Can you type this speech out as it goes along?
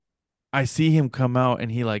I see him come out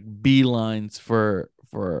and he like beelines for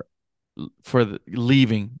the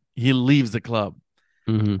leaving. He leaves the club.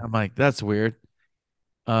 Hmm. I'm like, that's weird.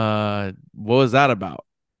 What was that about?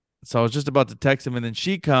 So I was just about to text him, and then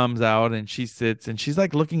she comes out and she sits and she's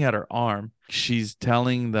like looking at her arm. She's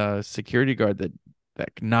telling the security guard that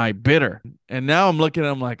Nye bit her. And now I'm looking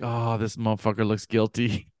at him like, oh, this motherfucker looks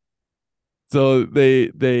guilty. So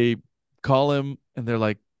they call him and they're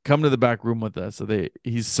like, come to the back room with us. So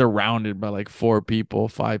he's surrounded by like four people,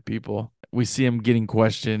 five people. We see him getting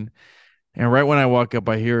questioned. And right when I walk up,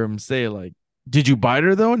 I hear him say, like, did you bite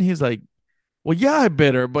her though? And he's like, well, yeah, I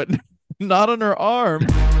bit her, but not on her arm.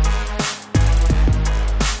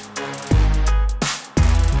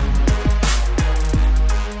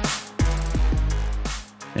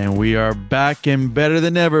 And we are back and better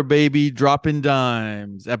than ever, baby. Dropping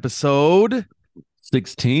dimes. Episode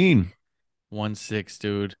 16, 1-6,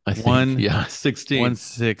 dude. I think. One Yeah, one 16.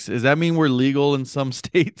 six. Does that mean we're legal in some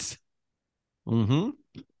states? Hmm.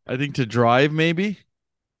 I think to drive, maybe.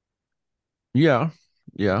 Yeah.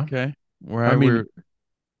 Yeah. Okay. I Where mean,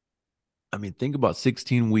 we're think about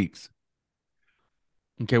 16 weeks.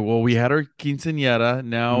 okay. Well, we had our quinceañera.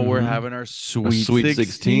 Now we're Hmm. having our A sweet sweet 16.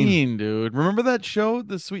 16, dude. Remember that show,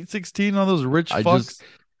 the Sweet 16? All those rich I just fucks.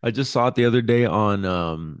 I just saw it the other day on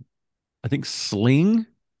I think Sling.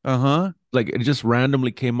 Uh huh. Like it just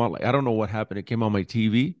randomly came out. Like I don't know what happened. It came on my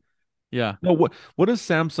TV. Yeah. No, what does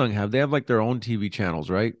Samsung have? They have like their own TV channels,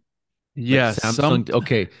 right? Like Yes. Samsung.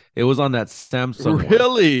 Okay, it was on that Samsung one,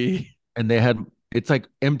 Really. and they had it's like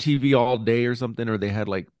MTV all day or something, or they had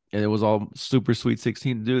like, and it was all Super Sweet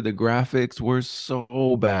 16. Dude, the graphics were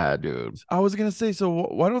so bad, dude. I was gonna say, so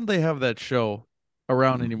why don't they have that show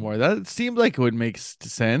around anymore? That seemed like it would make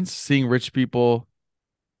sense. Seeing rich people,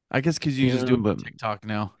 I guess, because you just do Yeah, it but on TikTok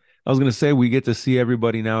now. I was gonna say we get to see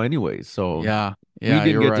everybody now, anyways. So Yeah, we yeah,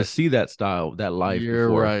 didn't you're get to right. see that style, that life You're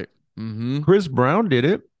before. right. Mm-hmm. Chris Brown did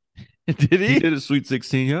it. Did He he? did a Sweet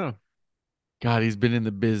 16. Yeah. God, he's been in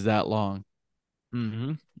the biz that long.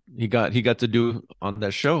 Hmm. He got to do on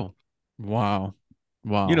that show. Wow,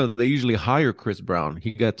 You wow. know, they usually hire Chris Brown.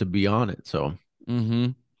 He got to be on it. So Mm-hmm.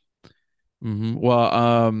 Mm-hmm.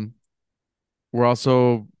 Well, we're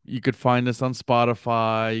also you could find us on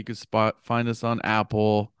Spotify. You could find us on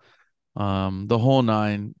Apple. The whole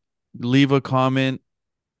nine. Leave a comment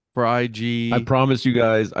for IG. I promise you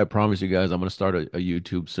guys, I'm gonna start a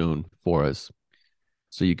YouTube soon for us.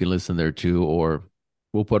 So you can listen there too, or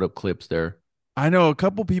we'll put up clips there. I know a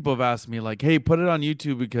couple people have asked me like, "Hey, put it on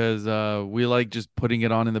YouTube because we like just putting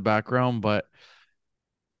it on in the background." But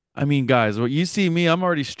I mean, guys, what you see me, I'm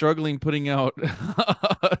already struggling putting out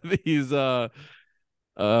these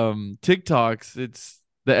TikToks. It's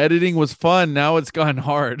the editing was fun. Now it's gone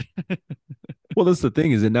hard. Well, that's the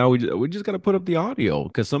thing is that now we just got to put up the audio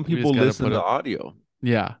because some We just people gotta listen put to up. audio.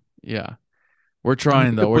 Yeah, yeah. We're I mean, trying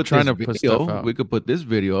we though. could We're put trying this to put stuff video. out. We could put this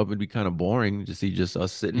video up. It'd be kind of boring to see just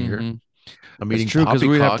us sitting here. Mm-hmm. I'm That's eating true because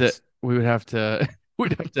poppycocks. we would have to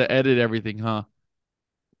we'd have to edit everything, huh?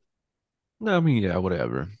 No, I mean, yeah,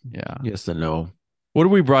 whatever. Yeah. Yes and no. What are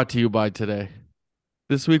we brought to you by today?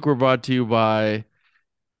 This week we're brought to you by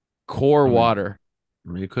Core I mean, Water.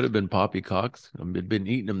 it could have been poppycocks. I've been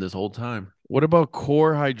eating them this whole time. What about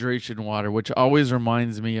Core Hydration Water, which always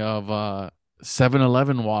reminds me of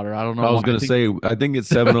 7-Eleven water. I don't know I why. was gonna say, I think it's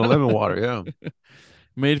 7-Eleven water. Yeah.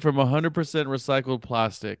 Made from 100% recycled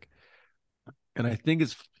plastic. And I think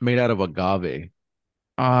it's made out of agave.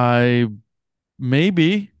 I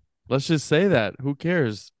maybe let's just say that. Who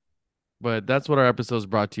cares? But that's what our episode is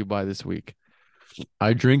brought to you by this week.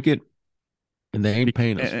 I drink it and they ain't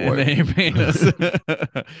paying us And for they ain't paying us.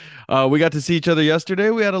 it. We got to see each other yesterday.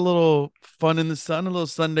 We had a little fun in the sun, a little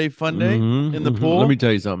Sunday fun day in the Let me pool.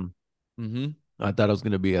 tell you something. Hmm. I thought it was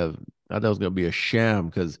gonna be a I thought it was gonna be a sham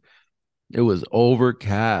because it was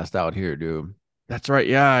overcast out here, dude. That's right.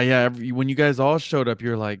 Yeah, yeah. When you guys all showed up,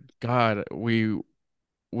 you're like, God, we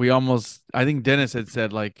almost. I think Dennis had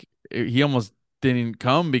said like he almost didn't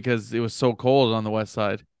come because it was so cold on the west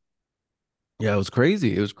side. Yeah, it was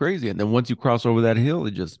crazy. It was crazy. And then once you cross over that hill,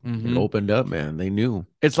 it Hmm. opened up, man. They knew.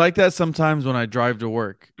 It's like that sometimes when I drive to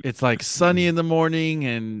work. It's like sunny in the morning,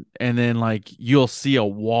 and then like you'll see a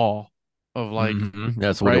wall of like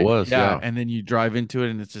That's what it right, was. yeah, Yeah. and then you drive into it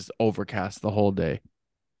and it's just overcast the whole day.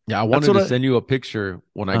 Yeah. I That's wanted what to I. send you a picture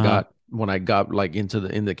when I Uh huh. got like into the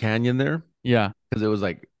in the canyon there Yeah. because it was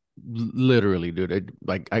like literally, dude.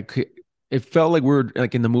 It felt like we were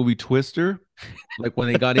like in the movie Twister. Like when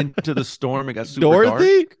they got into the storm, it got super dark.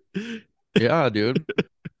 Dorothy. Yeah, dude.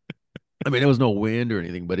 I mean, there was no wind or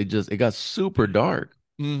anything, but it got super dark.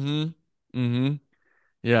 Mm-hmm. Mm-hmm.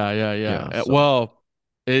 Yeah, yeah, yeah. Yeah, so Well,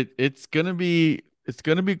 It's gonna be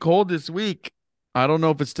cold this week. I don't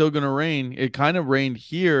know if it's still gonna rain. It kind of rained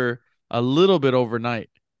here a little bit overnight.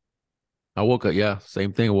 I woke up, yeah,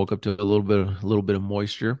 same thing. I woke up to a little bit of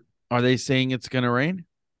moisture. Are they saying it's gonna rain?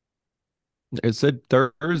 It said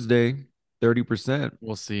Thursday, 30%.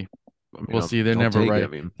 We'll see. I mean, We'll I'll, see. They're I'll never take it. I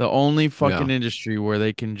right. mean, The only yeah. fucking industry where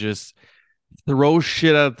they can just throw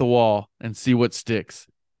shit at the wall and see what sticks.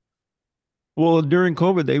 Well, during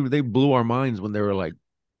COVID, they blew our minds when they were like,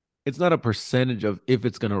 it's not a percentage of if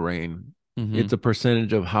it's gonna rain. Hmm. It's a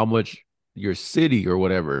percentage of how much your city or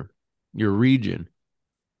whatever, your region.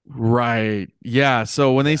 Right. Yeah.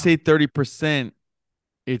 So when they Yeah. say 30%,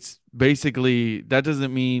 it's basically that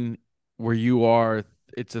doesn't mean where you are,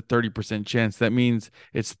 it's a 30% chance. That means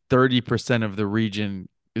it's 30% of the region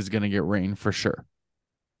is going to get rain for sure.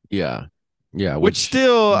 Yeah. Yeah. Which Which,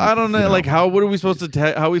 still, I don't you know, like know, how what are we supposed to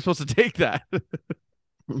how are we supposed to take that?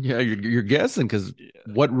 yeah, you're guessing because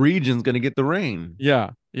what region's gonna get the rain,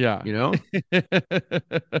 Yeah, yeah. you know?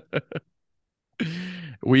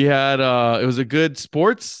 We had it was a good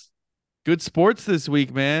sports this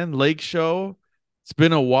week, man. Lake show. It's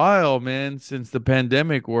been a while, man, since the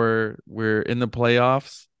pandemic. We're in the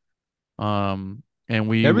playoffs. And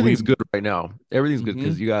we Everything's good right now. Everything's good mhm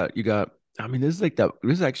because you got I mean, this is like that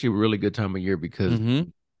this is actually a really good time of year because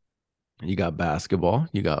mhm. you got basketball,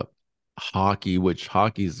 you got hockey, which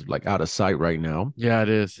hockey's like out of sight right now. Yeah, it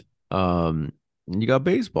is. And you got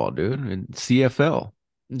baseball, dude, and CFL.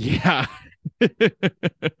 Yeah.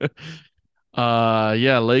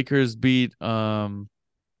 Yeah, Lakers beat the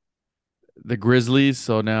Grizzlies,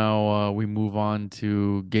 so now we move on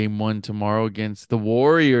to game 1 tomorrow against the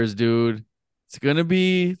Warriors, dude. It's gonna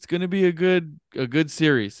be a good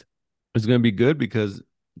series. It's gonna be good because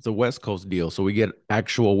it's a West Coast deal, so we get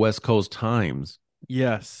actual West Coast times,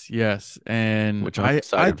 Yes, yes. And which I'm I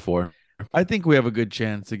excited for. I think we have a good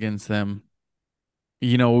chance against them.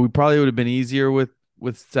 We probably would have been easier with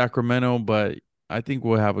Sacramento, but I think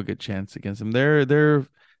we'll have a good chance against them. They're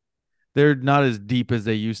not as deep as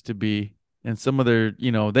they used to be, and some of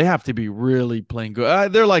they have to be really playing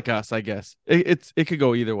good. They're like us, I guess. It could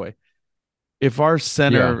go either way. If our Yeah,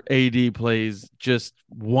 center AD plays just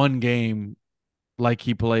one game like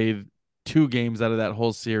he played 2 games out of that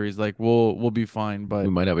whole series, like we'll be fine. we But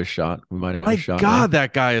might have a shot. We might have a my shot, yeah. God,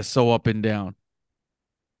 that guy is so up and down.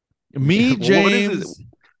 Yeah, Me, well, what is it? James,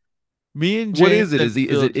 me and What James is it? and Is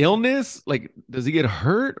Phil, it illness? Like, does he get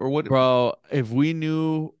hurt or what? bro. If we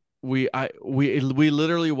knew, we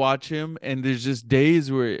literally watch him, and there's just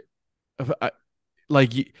days where, if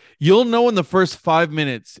like you'll know in the first 5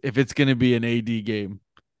 minutes if it's gonna be an AD game.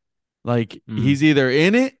 Like Mm. he's either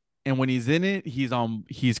in it, and when he's in it,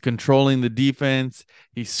 he's controlling the defense,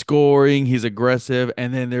 he's scoring, he's aggressive,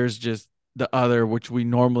 and then there's just the other, which we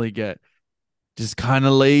normally get, just kind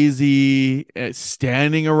of lazy,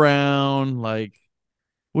 standing around. Like,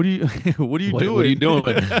 what are you, what are you What are you doing?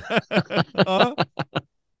 doing? Huh?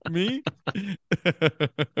 Me?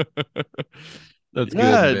 That's good,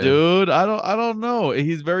 Yeah, man. dude. I don't know.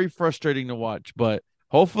 He's very frustrating to watch, but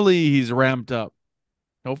hopefully he's ramped up.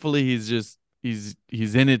 Hopefully he's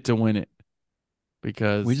in it to win it, We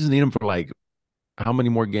because just need him for like how many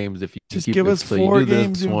more games if you just keep give if us so you four do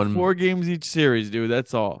games this in one. 4 games each series, dude.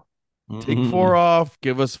 That's all. Take four Mhm. off,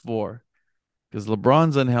 give us four. Because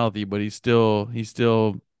LeBron's unhealthy, but he's still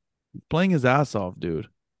playing his ass off, dude.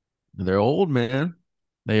 They're old, man.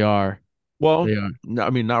 They are. They Well, are. no, I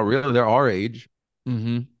mean, not really. They're our age.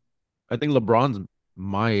 Mm-hmm. I think LeBron's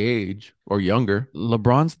my age or younger.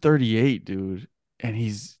 LeBron's 38, dude, and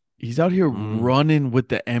he's out here Mm. running with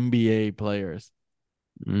the NBA players.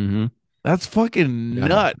 Hmm. That's fucking Yeah.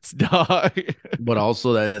 nuts, dog. But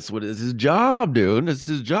also that's what is his job, dude. It's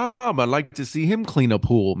his job. I'd like to see him clean a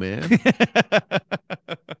pool, man.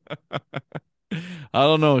 I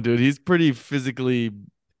don't know, dude. He's pretty physically,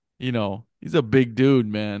 he's a big dude,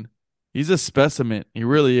 man. He's a specimen. He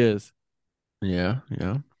really is. Yeah,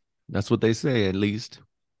 yeah. That's what they say, at least.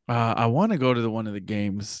 I want to go to one of the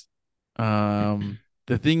games.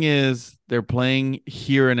 The thing is, they're playing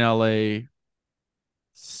here in LA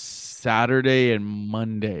Saturday and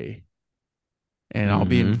Monday, and I'll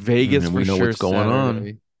be in Hmm. Vegas And for we know sure what's going on.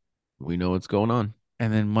 Saturday. We know what's going on.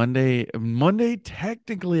 And then Monday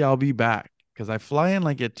technically I'll be back because I fly in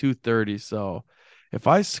like at 2:30. So if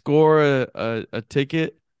I score a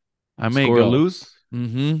ticket, I may Score go. loose.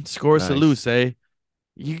 Score a Nice. loose, eh?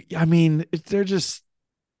 I mean, it's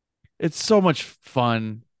so much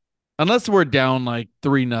fun. Unless we're down like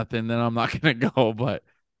 3-0, then I'm not gonna go. But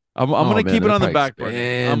I'm Oh gonna man, keep it they're on the probably back burner.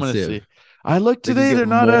 I'm gonna expensive. see. I looked They just today; get they're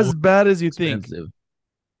not more as bad as you think. expensive.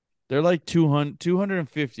 They're like 200,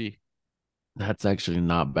 250. That's actually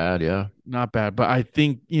not bad. Yeah. Not bad, but I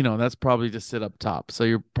think, that's probably to sit up top. So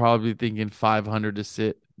you're probably thinking 500 to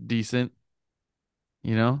sit decent,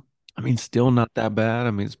 you know? I mean, still not that bad.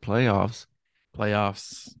 I mean, it's playoffs,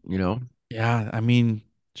 Playoffs. you know? Yeah, I mean,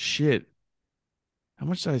 shit. How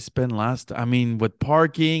much did I spend last? I mean, with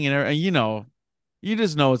parking and you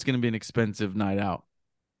just know it's going to be an expensive night out.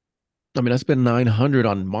 I mean, I spent 900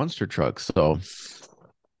 on monster trucks. So,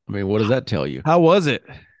 I mean, what does that tell you? How was it?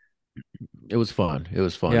 It was fun. It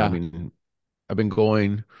was fun. I Yeah. mean, I've been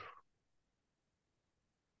going,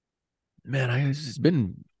 man, it's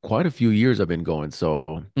been quite a few years I've been going.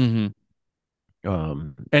 So, Hmm.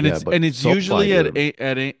 And yeah, it's but and it's SoFi, usually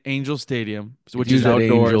dude, Angel Stadium, it's which is used at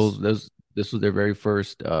outdoors. Angels. This was their very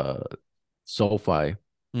first SoFi.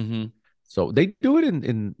 Hmm. So they do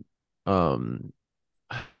it um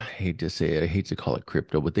I hate to say it, I hate to call it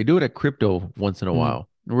crypto, but they do it at crypto once in a Hmm. while.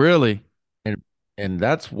 Really? And and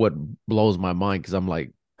that's what blows my mind because I'm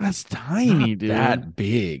like, That's it's not tiny, dude. that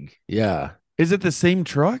big. Yeah. Is it the same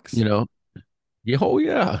trucks? You know? Yeah, oh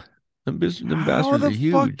yeah. Them How bastards are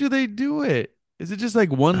the fuck huge. do they do it? Is it just like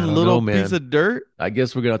I one don't little know, piece man. of dirt? I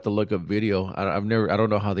guess we're gonna have to look up video. I don't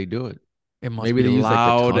know how they do it. It must Maybe be they use like the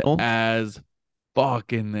loud tunnel. as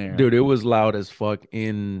fuck in there. Dude, it was loud as fuck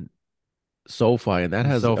in SoFi, and that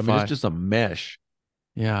In has, I mean, it's SoFi. just a mesh.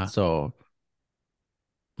 Yeah. So,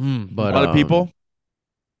 A but lot of people?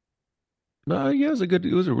 no, yeah,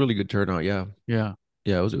 it was a really good turnout. Yeah. Yeah.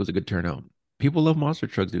 Yeah, it was a good turnout. People love monster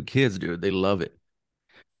trucks, dude. Kids, dude, they love it.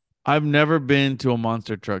 I've never been to a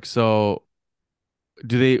monster truck. So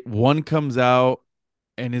do they one comes out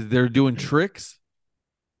and is they're doing tricks?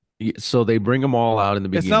 So they bring them all out in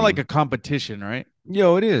the It's not like beginning. a competition, right?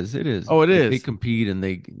 Yo, it is. It is. Oh, it They is. compete and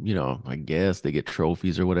they, I guess they get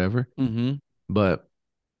trophies or whatever. Mm-hmm. But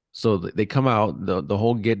so they come out. The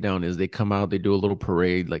whole get down is they come out. They do a little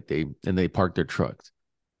parade, like they park their trucks,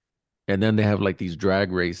 and then they have like these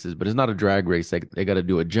drag races. But it's not a drag race. Like they got to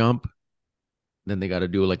do a jump, then they got to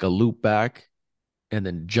do like a loop back, and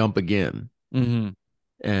then jump again. Mm-hmm.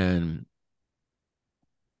 And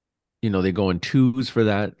they go in twos for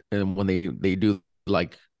that. And when they do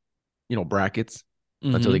like brackets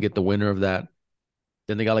until they Mm-hmm. get the winner of that.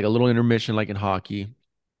 Then they got like a little intermission, like in hockey,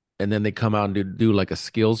 and then they come out and do like a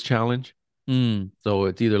skills challenge. Mm. So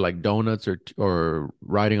it's either like donuts or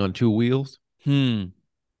riding on two wheels. Hmm.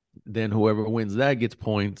 Then whoever wins that gets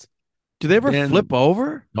points. Do they ever Then flip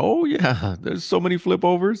over? oh yeah, there's so many flip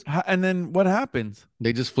overs. And then what happens?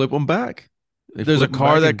 They just flip them back. They There's a flip them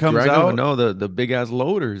car back that and comes drag them. out. No, the big ass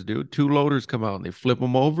loaders, dude. Two loaders come out and they flip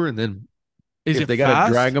them over, and then Is if it they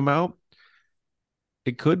gotta drag fast? them out,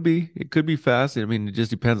 it could be. It could be fast. I mean, it just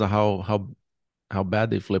depends on how bad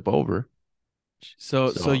they flip over.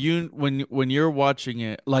 So So you when you're watching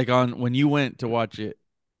it, like on when you went to watch it,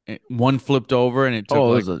 one flipped over and it took oh,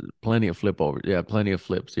 like there's plenty of flip overs. Yeah, plenty of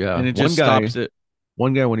flips. Yeah, and it just stops it.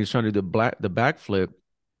 one guy when he's trying to do the back flip,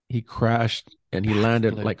 he crashed and he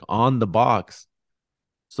landed Backflip. like on the box.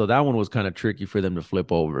 So that one was kind of tricky for them to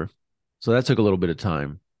flip over. So that took a little bit of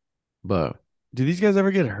time. But Do these guys ever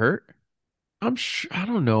get hurt? I'm sure I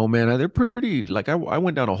don't know, man. They're pretty like I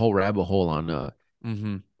went down a whole rabbit hole on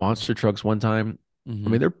Mm-hmm. monster trucks one time. I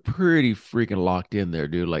Mm-hmm. mean, they're pretty freaking locked in there,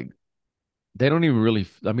 dude. Like they don't even really.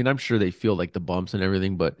 I mean, I'm sure they feel like the bumps and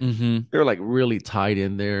everything, but Mm-hmm. they're like really tied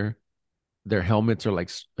in there. Their helmets are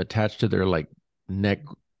like attached to their like neck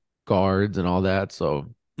guards and all that.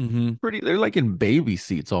 So Mm-hmm. they're like in baby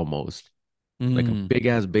seats almost, like a Mm. big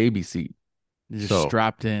ass baby seat. They're just So,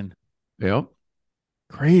 strapped in. yeah.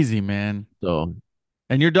 Crazy, man. So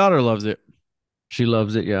And your daughter loves it. she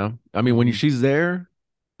loves it. Yeah. I mean, when Mm-hmm. she's there,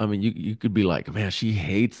 I mean, you could be like, man, she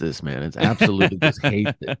hates this, man. It's absolutely just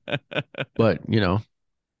hates it. But,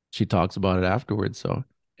 she talks about it afterwards. So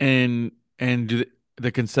and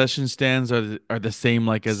the concession stands are the same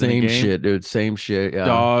like as in a same game? shit, dude. Same shit. Yeah.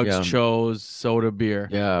 Dogs, Yeah. chose, soda, beer.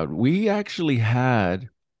 Yeah. We actually had,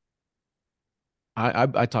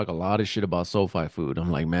 I talk a lot of shit about SoFi food.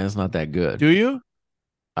 I'm like, man, it's not that good. Do you?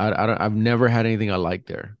 I've never had anything I like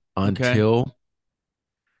there Okay. until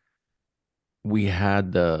we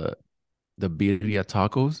had the birria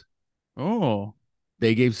tacos. Oh,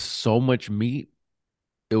 They gave so much meat.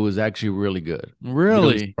 It was actually really good. Really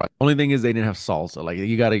really? surprised. Only thing is they didn't have salsa. Like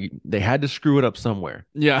they had to screw it up somewhere.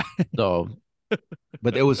 Yeah. So,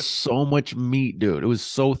 but there was so much meat, dude. It was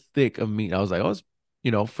so thick of meat. I was like,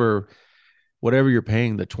 oh, for whatever you're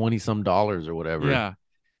paying, the 20 some dollars or whatever, Yeah.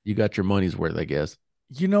 you got your money's worth, I guess.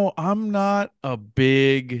 I'm not a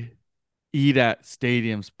big eat at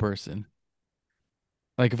stadiums person.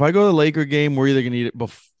 Like if I go to the Laker game, we're either gonna eat it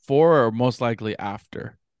before or most likely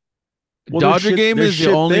after. Well, Dodger game there's is the shit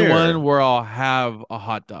only one there, where I'll have a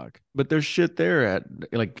hot dog. but there's shit there at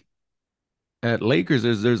like at Lakers.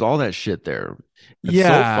 There's all that shit there. At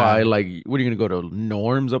SoFi, Yeah. like, what are you gonna go to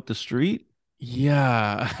Norm's up the street?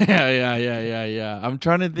 Yeah. Yeah. I'm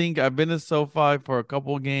trying to think. I've been to SoFi for a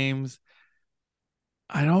couple games.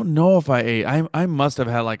 I don't know if I ate. I must have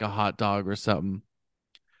had like a hot dog or something.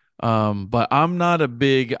 But I'm not a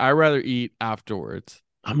big I rather eat afterwards.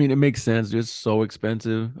 I mean, it makes sense. It's so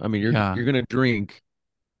expensive. I mean, Yeah. you're gonna drink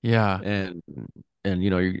Yeah. and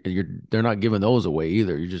you're they're not giving those away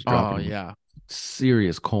either. You're just Oh dropping yeah.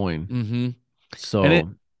 serious coin. Mm-hmm. And it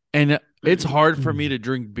So, and it's hard for me to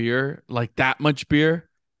drink beer, like that much beer.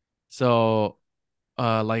 So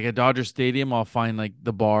like at Dodger Stadium, I'll find like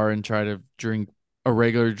the bar and try to drink a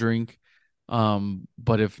regular drink.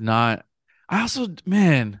 But if not, I also,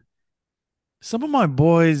 man, some of my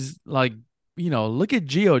boys like, look at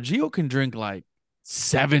Geo. Geo can drink like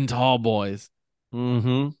seven tall boys.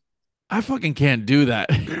 hmm I fucking can't do that.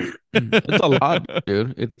 it's a lot,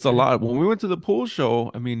 dude. It's a lot. When we went to the pool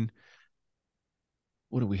show, I mean,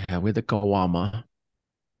 what do we have? We had the Kawama.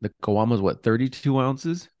 The Kawama's what, 32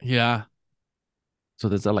 ounces? Yeah. So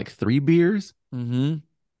that's like three beers. Mm-hmm.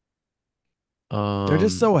 They're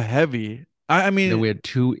just Um, so heavy. I then mean, we had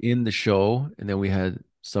two in the show, and then we had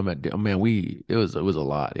some at. Oh man, we it was a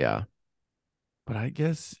lot. Yeah, but I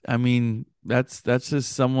guess that's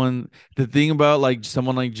just someone. The thing about like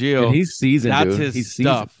someone like and Gio, he's seasoned, that's dude. his He's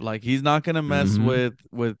seasoned. stuff. Like he's not gonna mess hmm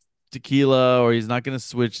with tequila or he's not gonna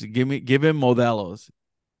switch. Give him Modelo's.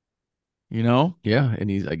 You know? Yeah, and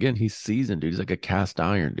he's seasoned, dude. He's like a cast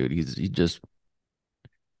iron, dude. He just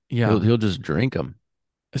Yeah. he'll just drink them.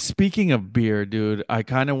 Speaking of beer, dude, I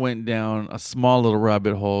kind of went down a small little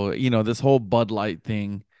rabbit hole. This whole Bud Light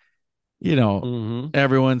thing. You know, hmm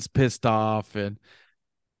everyone's pissed off, and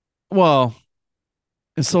well,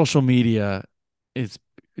 in social media, it's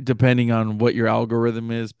depending on what your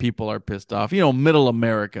algorithm is, people are pissed off. Middle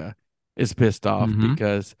America is pissed off hmm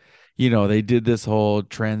because, they did this whole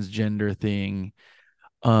transgender thing.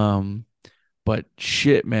 Um, but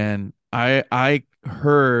shit, man, I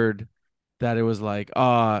heard that it was like,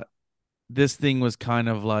 this thing was kind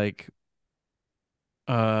of like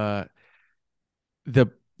uh the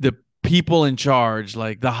the people in charge,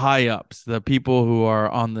 like the high ups, the people who are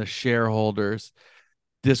on the shareholders,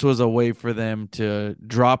 this was a way for them to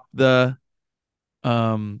drop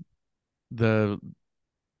um the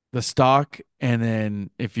the stock. And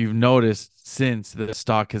then if you've noticed, since the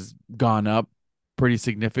stock has gone up pretty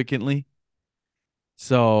significantly.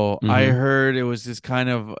 So I hmm heard it was just kind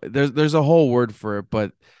of there's a whole word for it,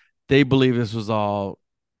 but they believe this was all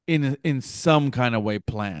in some kind of way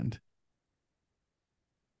planned.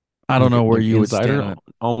 I don't know where Like you would stand insider on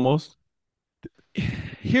almost. it.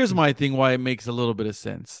 Here's my thing why it makes a little bit of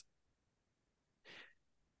sense.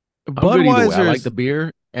 I'm good either way. I like the Budweiser's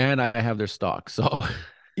beer and I have their stock. So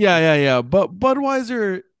yeah. But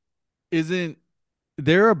Budweiser isn't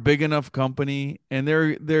they're a big enough company and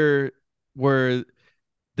they're where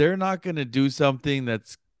they're not going to do something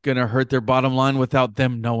that's going to hurt their bottom line without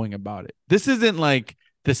them knowing about it. This isn't like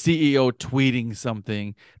the CEO tweeting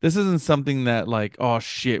something. This isn't something that like, oh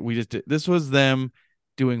shit, we just did. This was them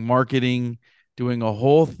doing marketing, doing a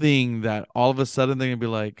whole thing that all of a sudden they're going to be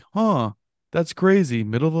like, huh, that's crazy.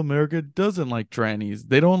 Middle of America doesn't like trannies.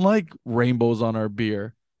 They don't like rainbows on our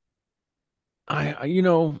beer. I you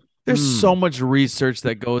know, There's so much research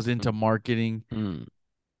that goes into marketing. mm.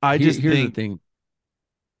 I just Here's the think, thing.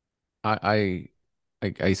 I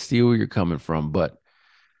I see where you're coming from, but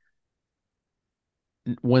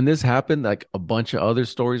when this happened, like a bunch of other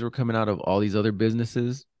stories were coming out of all these other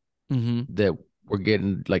businesses mm-hmm, that were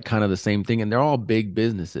getting like kind of the same thing, and they're all big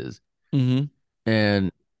businesses. mm-hmm,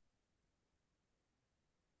 And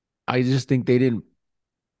I just think they didn't.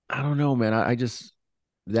 I don't know, man. I just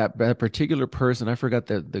that particular person. I forgot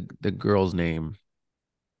the girl's name,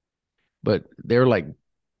 but they're like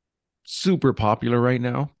super popular right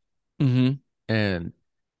now, mm-hmm, and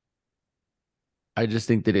I just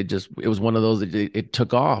think that it was one of those that it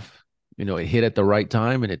took off. It hit at the right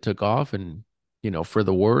time and it took off, and for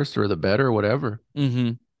the worse or the better or whatever.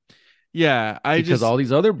 mm-hmm. Yeah, I Because just all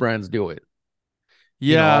these other brands do it.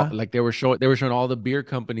 yeah, Like they were showing all the beer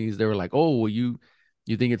companies. They were like, "Oh, well, you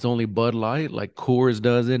think it's only Bud Light? Like Coors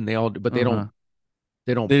does it, and they all, but uh-huh.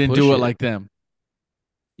 they don't They didn't push do it it." like them.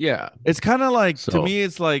 Yeah. It's kind of like to So, me,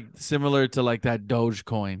 it's like similar to like that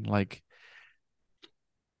Dogecoin, like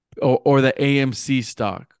or the AMC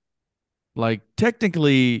stock. Like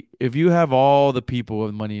technically, if you have all the people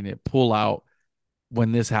with money in it pull out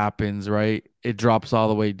when this happens, right? It drops all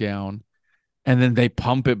the way down, and then they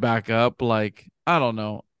pump it back up. Like I don't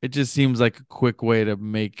know. It just seems like a quick way to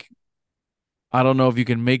make, I don't know if you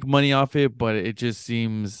can make money off it, but it just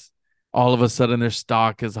seems all of a sudden their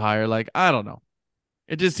stock is higher. Like, I don't know.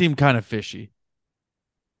 It just seemed kind of fishy.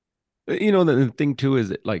 The thing too is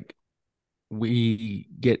that like we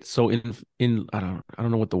get so in I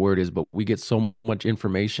don't know what the word is, but we get so much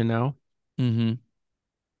information now, Mm-hmm.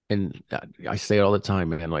 and I say it all the time,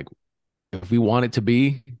 man. Like if we want it to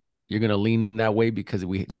be, you're gonna lean that way because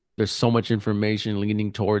we there's so much information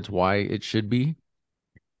leaning towards why it should be.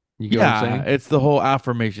 You get what I'm Yeah, saying? it's the whole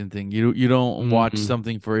affirmation thing. You don't watch Hmm.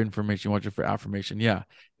 something for information, you watch it for affirmation. Yeah.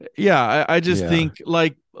 Yeah, I just Yeah. think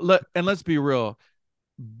like and let's be real.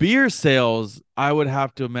 Beer sales, I would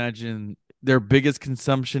have to imagine their biggest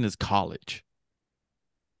consumption is college.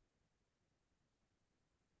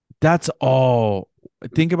 That's all.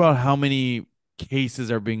 Think about how many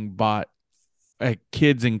cases are being bought at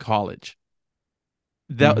kids in college.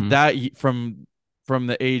 Hmm. From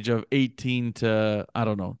the age of 18 to I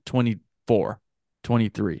don't know, 24,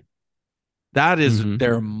 23. That is Hmm.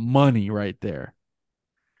 their money right there.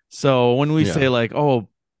 So when we say Yeah. like, oh,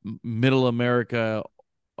 middle America,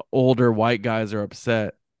 older white guys are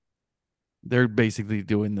upset, they're basically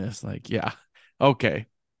doing this. Like, yeah, okay,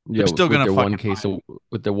 they're Yeah. still With gonna their one fucking case buy a,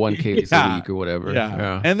 with their one it. case a Yeah, week or whatever. yeah,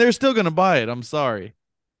 Yeah. and they're still gonna buy it. I'm sorry.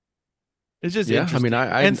 It's just Yeah. I mean, interesting,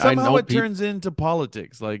 and I somehow know it people. turns into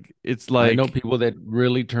politics. Like it's I know like, people that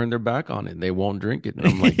really turn their back on it. They won't drink it, and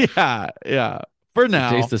I'm like, yeah, yeah. For it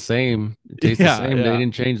tastes now, the same. It tastes the yeah, same. They yeah.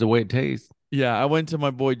 didn't change the way it tastes. Yeah, I went to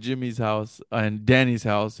my boy Jimmy's house and Danny's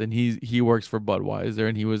house, and he works for Budweiser,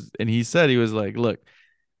 and he said he was like, look,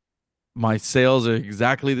 my sales are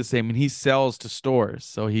exactly the same, and he sells to stores,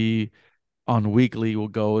 so he on weekly will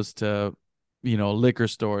goes to, liquor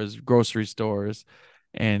stores, grocery stores,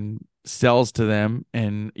 and sells to them,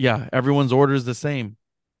 and yeah, everyone's order is the same.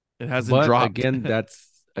 It hasn't But dropped. again, that's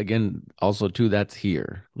again also too. That's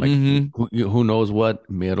here. Like Hmm. who knows what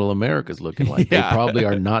middle America's looking like? They Yeah. probably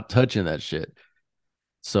are not touching that shit.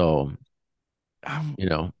 So Um, you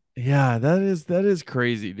know, yeah, that is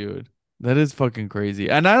crazy, dude. That is fucking crazy.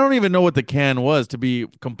 And I don't even know what the can was, to be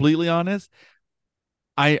completely honest.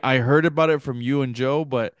 I heard about it from you and Joe,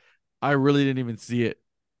 but I really didn't even see it.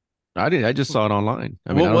 I did. I just saw it online.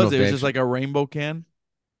 I mean, What I don't know was if it? It they was just actually. like a rainbow can.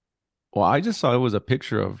 Well, I just saw it was a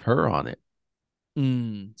picture of her on it.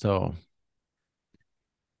 Mm. So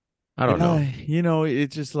I don't Yeah, know.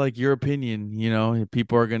 it's just like your opinion.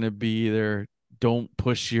 People are gonna be either don't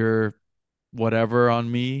push your whatever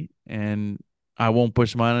on me, and I won't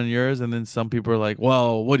push mine on yours. And then some people are like,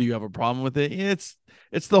 "Well, what do you have a problem with it?" It's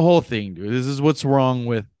the whole thing, dude. This is what's wrong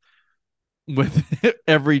with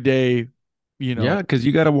everyday, you know. Yeah, because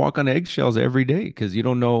you got to walk on eggshells every day because you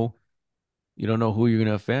don't know who you're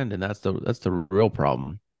gonna offend, and that's the real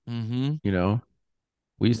problem. Mm-hmm. You know,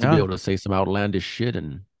 we used to be Yeah. able to say some outlandish shit,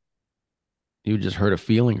 and you just hurt a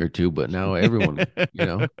feeling or two, but now everyone.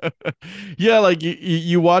 Yeah, like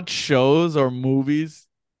you watch shows or movies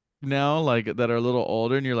now, like that are a little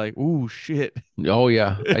older, and you're like, "Ooh, shit." Oh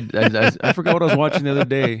yeah, I forgot what I was watching the other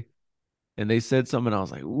day, and they said something, and I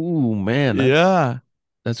was like, "Ooh, man, that's Yeah,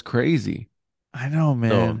 that's crazy." I know,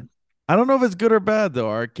 So man. I don't know if it's good or bad though.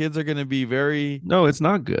 Our kids are gonna be very, no, it's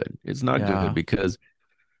not good. It's not good yeah. because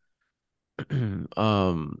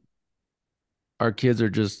um our kids are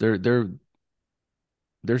just they're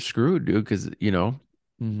screwed, dude. Because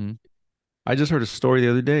Mm-hmm. I just heard a story the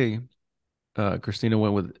other day. Christina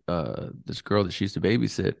went with this girl that she used to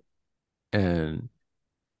babysit, and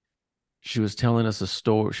she was telling us a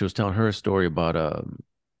story. She was telling her a story about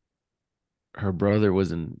her brother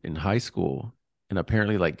was in high school, and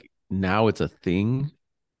apparently like now it's a thing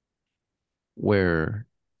where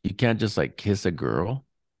you can't just like kiss a girl.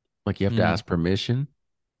 Like you have to Mm. ask permission,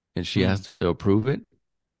 and she Mm. has to approve it.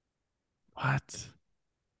 What?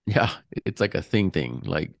 Yeah, it's like a thing.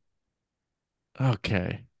 Like,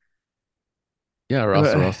 Okay. yeah, or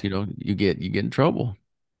Uh, else you get in trouble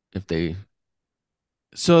if they.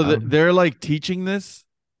 So Um, they're like teaching this,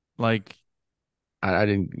 like I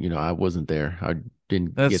didn't, I wasn't there. I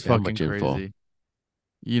didn't that's get that fucking much info. crazy.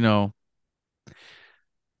 You know,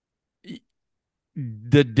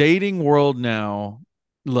 the dating world now,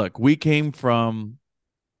 look, we came from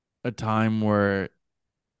a time where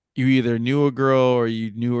you either knew a girl or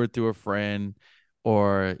you knew her through a friend,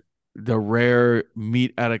 or the rare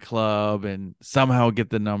meet at a club and somehow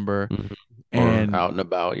get the number, Mhm. Or and out and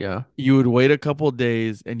about. Yeah. you would wait a couple of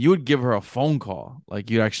days and you would give her a phone call. Like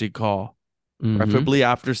you'd actually call, Mm-hmm. preferably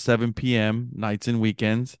after 7 p.m. nights and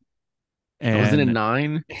weekends. Wasn't it And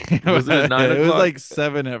 9? Wasn't it nine it was o'clock? like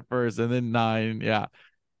 7 at first and then 9. Yeah.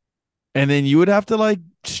 And then you would have to like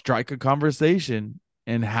strike a conversation.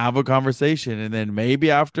 and have a conversation. And then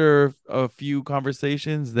maybe after a few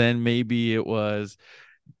conversations, then maybe it was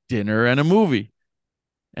dinner and a movie.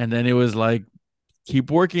 And then it was like,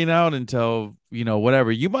 keep working out until,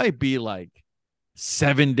 whatever. You might be like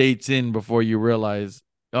 7 dates in before you realize,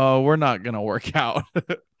 oh, we're not going to work out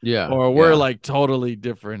Yeah, or we're yeah. like totally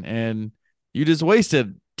different. And you just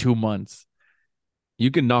wasted 2 months.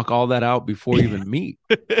 You can knock all that out before you even meet.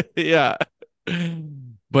 Yeah.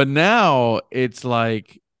 But now it's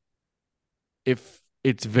like, if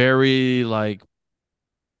it's very like,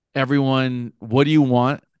 everyone, what do you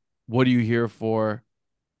want? What are you here for?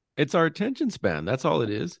 It's our attention span. That's all it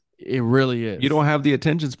is. It really You is. don't have the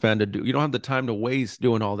attention span to do. You don't have the time to waste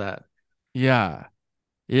doing all that. Yeah.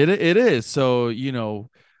 It is. So,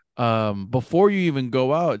 before you even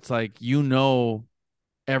go out, it's like,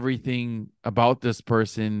 everything about this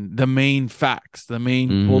person, the main facts, the main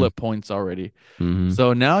Mm-hmm. bullet points already. Mm-hmm.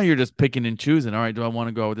 So now you're just picking and choosing. All right, do I want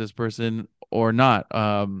to go out with this person or not?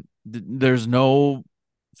 There's no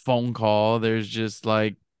phone call. There's just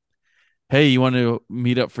like, hey, you want to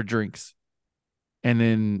meet up for drinks? And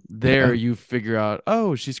then there Yeah. you figure out,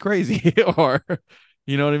 oh, she's crazy, or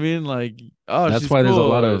you know what I mean? Like, oh, That's she's why cool,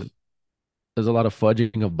 or there's a lot of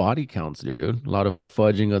fudging of body counts, dude. A lot of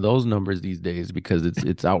fudging of those numbers these days because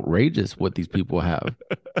it's outrageous what these people have.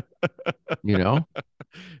 You know,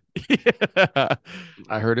 yeah.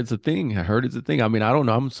 I heard it's a thing. I heard it's a thing. I mean, I don't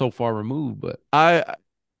know. I'm so far removed, but I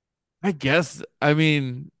guess, I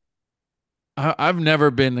mean, I've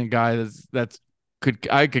never been a guy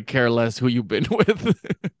I could care less who you've been with.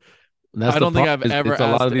 that's I the don't think problem. I've Is ever it's a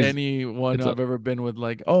lot asked of these. anyone It's a. I've ever been with,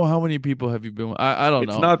 like, oh, how many people have you been with? I don't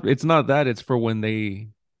It's know. not. It's not that. It's for when they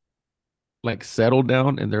like settle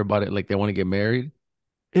down and they're about it. Like they want to get married,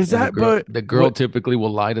 Is and that, but the girl what? typically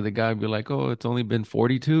will lie to the guy and be like, "Oh, it's only been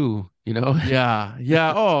 42." You know. Yeah,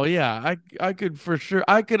 yeah. Oh, yeah. I could for sure.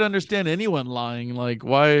 I could understand anyone lying. Like,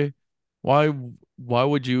 why, why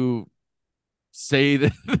would you say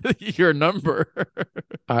that your number?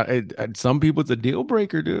 Some people it's a deal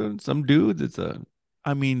breaker, dude. Some dudes it's a.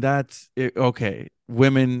 I mean, that's it. Okay.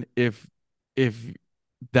 Women, if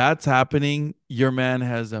that's happening, your man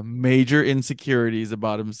has a major insecurities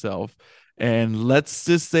about himself. And let's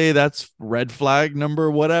just say that's red flag number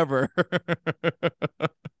whatever.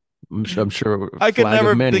 I'm sure I could flag of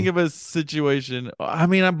never think many. of a situation. I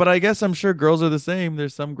mean, but I guess I'm sure girls are the same.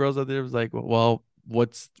 There's some girls out there who's like, well,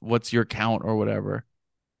 what's your count or whatever.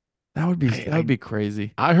 I, That would I be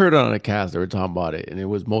crazy. I heard it on a cast they were talking about it, and it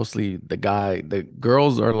was mostly the guy. The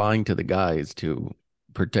girls are lying to the guys to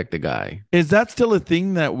protect the guy. Is that still a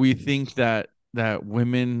thing that we think that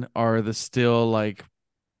women are the still like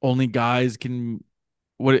only guys can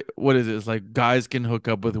what is it? It's like guys can hook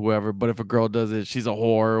up with whoever, but if a girl does it, she's a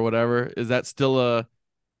whore or whatever. Is that still a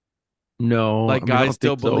No, like I mean I guys don't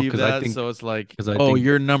still think so believe that? So it's like, because I oh, think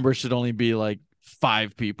your number should only be like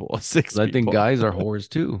five people, six 'cause I think people. guys are whores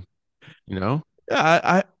too. You know,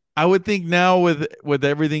 Yeah, I would think now with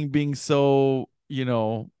everything being so, I guess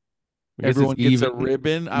it's everyone gets a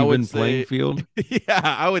ribbon. I would even playing say, field. yeah,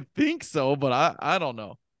 I would think so, but I don't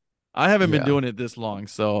know. I haven't been Yeah, doing it this long,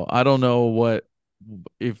 so I don't know what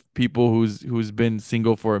if people who's been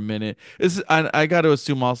single for a minute. I got to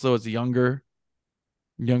assume also it's younger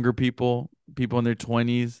people in their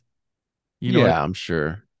 20s. You know what yeah, I'm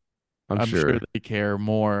sure. I'm I'm sure sure. they care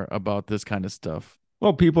more about this kind of stuff.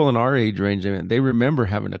 Well, people in our age range, I mean, they remember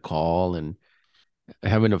having a call and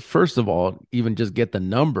having to first of all even just get the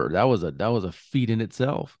number. That was a feat in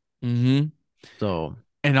itself. Hmm. So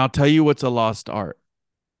And I'll tell you what's a lost art.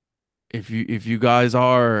 If you guys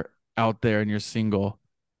are out there and you're single,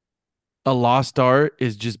 a lost art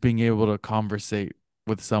is just being able to conversate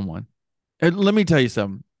with someone. And let me tell you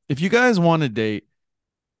something. If you guys want to date,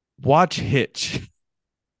 watch Hitch.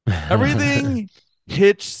 Everything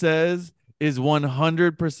Hitch says is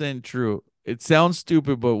 100% true. It sounds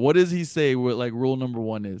stupid, but what does he say? What like rule number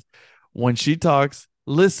one is when she talks,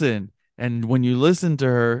 listen. And when you listen to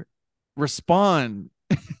her, respond.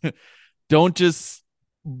 Don't just,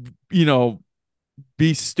 you know,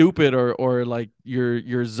 be stupid or like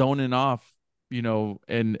you're zoning off,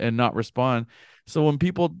 and not respond. So when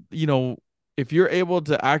people, if you're able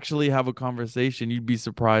to actually have a conversation, you'd be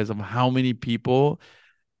surprised of how many people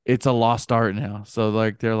it's a lost art now. So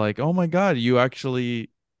like they're like, "Oh my god, you actually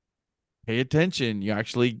pay attention, you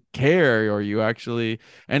actually care, or you actually."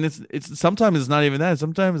 And it's sometimes it's not even that.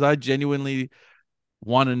 Sometimes I genuinely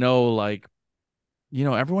want to know, like,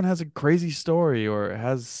 everyone has a crazy story or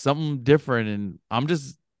has something different, and I'm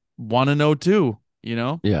just want to know too.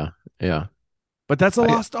 yeah, yeah. But that's a I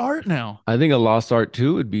lost art now. I think a lost art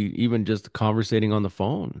too would be even just conversating on the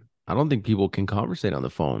phone. I don't think people can conversate on the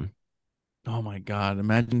phone. Oh my God.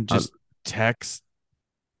 Imagine I just text.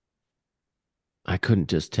 I couldn't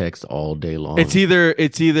just text all day It's long.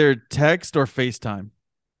 either text or FaceTime.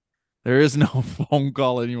 There is no phone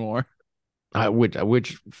call anymore.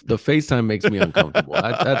 Which the FaceTime makes me uncomfortable.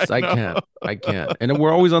 I I know. can't. I can't. And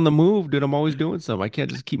we're always on the move, dude. I'm always doing something. I can't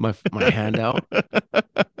just keep my hand out.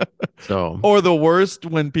 So Or the worst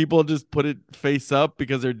when people just put it face up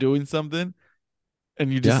because they're doing something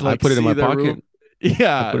and you just yeah, I like put it in see my their room. pocket. I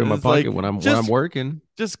Yeah, put it in my it's pocket like when I'm just working.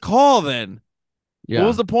 just call then. What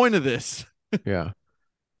was Yeah. the point of this? Yeah.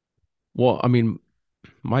 Well, I mean,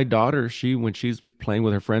 my daughter, she when she's playing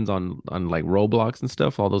with her friends on like Roblox and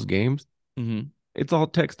stuff, all those games, Hmm. it's all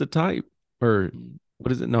text to type or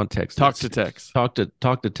what is it? Not text. Talk It's to text. talk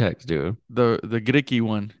to text, dude. The Gricky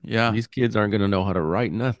one. Yeah. These kids aren't gonna know how to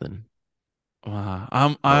write nothing. Wow.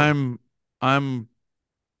 I'm So I'm I'm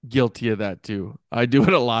guilty of that too. I do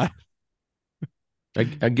it a lot,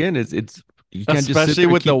 again, it's you can't just sit especially there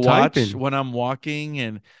and with the keep watch typing. when I'm walking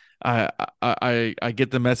and I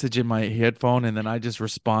get the message in my headphone and then I just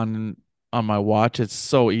respond on my watch. It's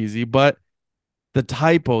so easy, but the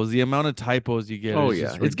typos, the amount of typos you get Oh is yeah,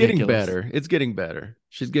 just it's getting ridiculous. better. It's getting better.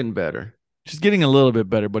 She's getting better. She's getting a little bit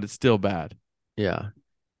better, but it's still bad. Yeah.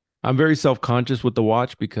 I'm very self-conscious with the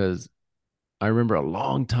watch because I remember a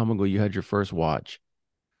long time ago you had your first watch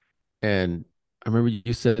and I remember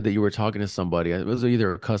you said that you were talking to somebody. It was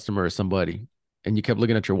either a customer or somebody and you kept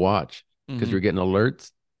looking at your watch because you Mm-hmm. were getting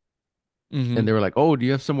alerts Mm-hmm. and they were like, "Oh, do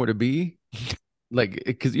you have somewhere to be?" Like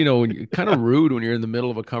because you know when you're kind of rude when you're in the middle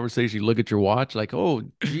of a conversation, you look at your watch like, "Oh,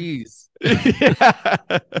 geez."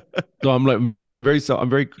 Yeah. So I'm very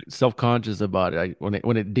self-conscious about it. When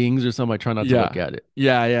it dings or something, I try not to Yeah. look at it.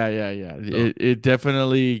 Yeah. So It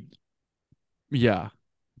definitely, yeah, I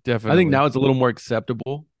think definitely. now it's a little more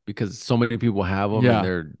acceptable because so many people have them and Yeah.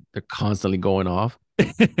 they're constantly going off.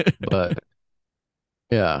 But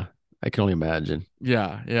yeah, I can only imagine.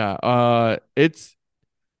 Yeah. It's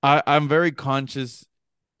I'm very conscious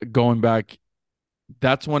going back.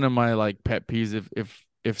 That's one of my like pet peeves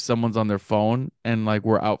if someone's on their phone and like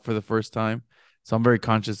we're out for the first time. So I'm very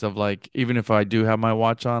conscious of like even if I do have my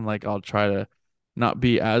watch on, like I'll try to not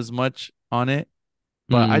be as much on it.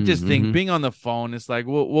 But I just think Mm-hmm. being on the phone, it's like,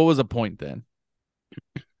 what was the point then?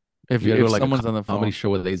 You gotta go If to like a someone's on the comedy phone, show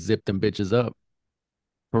where they zip them bitches up.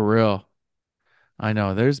 for real. I know.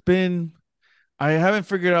 I haven't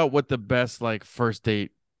figured out what the best like first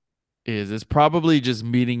date is. It's probably just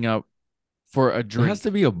meeting up for a It has drink.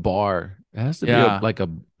 to be a bar. It has to be a Yeah. like a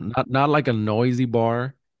not like a noisy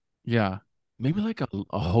bar. Yeah. Maybe like a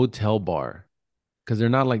hotel bar because they're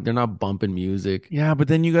not bumping music. Yeah, but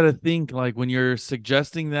then you got to think like when you're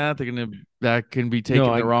suggesting that, that can be No, taken the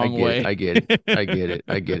I wrong get it. way. I get it. I get it.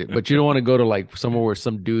 I get it. But you don't want to go to like somewhere where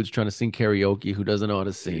some dude's trying to sing karaoke who doesn't know how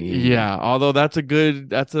to sing. And Yeah, although that's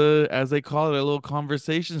a as they call it a little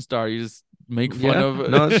conversation star. You just make fun yeah, of.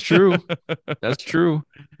 no, that's true. That's true.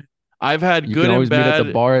 I've had You good can and always meet at the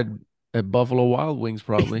bad. bar at Buffalo Wild Wings,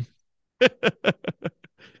 probably.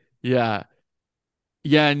 Yeah.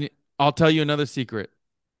 Yeah, and I'll tell you another secret.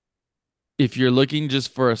 If you're looking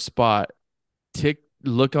just for a spot,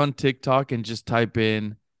 look on TikTok and just type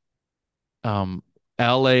in um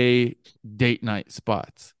LA date night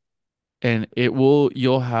spots. And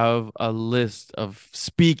you'll have a list of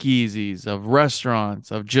speakeasies, of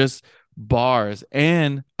restaurants, of just bars.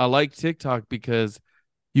 And I like TikTok because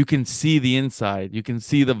you can see the inside. You can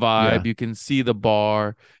see the vibe, Yeah. you can see the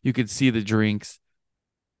bar, you can see the drinks.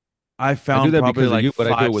 I I do found that probably because of like you, but I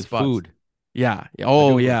do it five with spots. food. Yeah. I Oh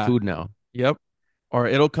do it with yeah. food now. Yep. Or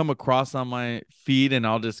it'll come across on my feed and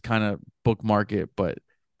I'll just kind of bookmark it. But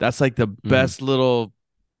that's like the Mm. best little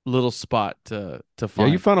spot to Yeah, you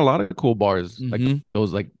find. found a lot of cool bars. Like Hmm.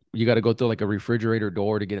 those like you got to go through like a refrigerator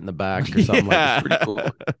door to get in the back or something like it's pretty Yeah.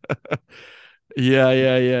 cool.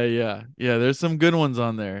 Yeah, there's some good ones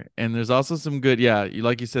on there. And there's also some good, yeah,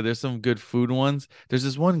 like you said, there's some good food ones. There's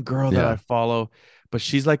this one girl that I Yeah. follow, but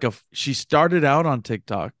she started out on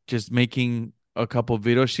TikTok just making a couple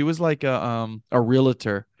videos. She was like a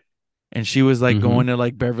realtor and she was like Mm-hmm. going to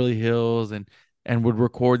like Beverly Hills and would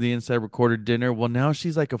record the inside, record her dinner. Well, now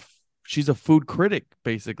she's like she's a food critic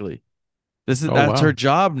basically. Oh That's her wow.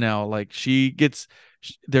 job now. Like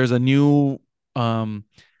um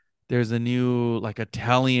there's a new like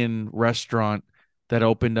Italian restaurant that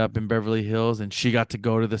opened up in Beverly Hills and she got to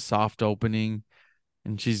go to the soft opening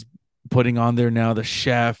and she's putting on there now the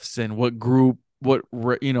chefs and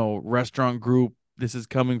restaurant group this is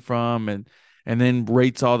coming from and then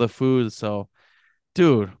rates all the food. So,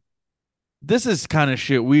 dude, this is kind of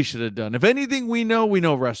shit we should have done. If anything we know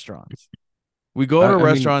restaurants. We go to I mean,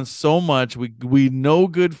 restaurants so much. We know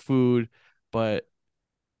good food, but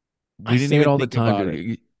I we didn't say it even all the think time, about it.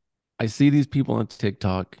 dude. I see these people on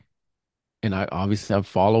TikTok, and I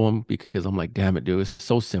follow them because I'm like, damn it, dude, it's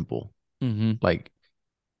so simple. Mm-hmm. Like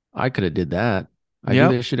I could have did that. I do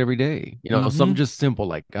Yep. that shit every day. Mm-hmm. Something just simple,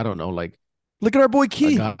 like I don't know, like Look at our boy a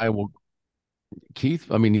Keith. guy will Keith.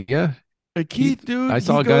 I mean, yeah, Hey, Keith. Keith, dude, I he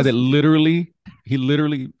saw a guy that goes. he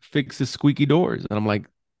literally fixes squeaky doors, and I'm like,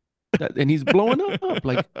 that, and he's blowing up.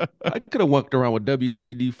 Like I could have walked around with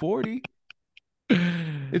WD-40.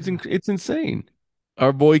 It's insane.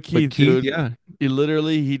 Our boy But Keith, Keith, dude, yeah,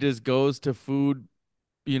 he just goes to food,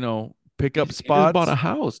 pickup he just bought a spots.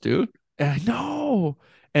 house, dude. I know.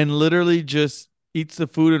 And literally just eats the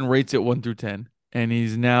food and rates it 1 through 10. And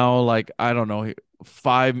he's now like, I don't know,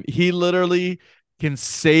 five. He literally can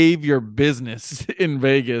save your business in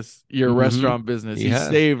Vegas, your Mm-hmm. restaurant business. He He has.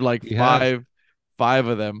 saved like He has. five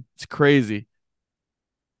of them. It's crazy.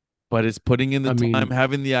 But it's putting in the I time, mean,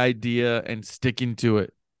 having the idea, and sticking to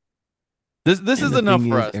it. This and is the enough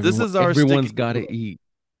thing for is, us. This is our everyone's sticking got to it. to eat.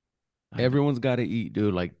 I know. Everyone's got to eat,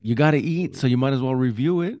 dude. Like you got to eat, so you might as well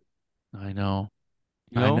review it. I know.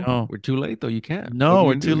 I know. We're too late though. You can't. What are No, you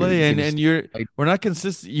we're gonna too do? late, You're and gonna and stay. you're Like, we're not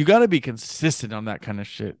consistent. You got to be consistent on that kind of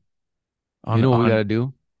shit. you On know what we got on to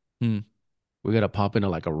do? hmm. We got to pop into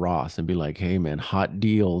like a Ross and be like, "Hey, man, hot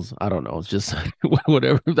deals." I don't know. It's just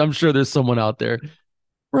whatever. I'm sure there's someone out there.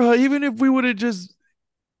 Bro, even if we would have just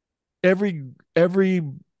every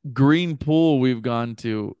green pool we've gone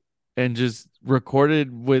to and just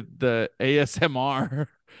recorded with the ASMR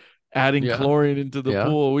adding Yeah, chlorine into the yeah.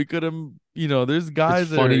 pool, we could have, there's It's guys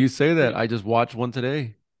that funny are you say that. crazy. I just watched one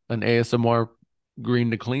today, an ASMR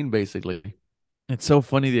green to clean, basically. It's so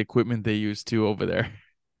funny the equipment they use too over there.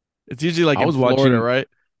 It's usually like I in was Florida, watching, right?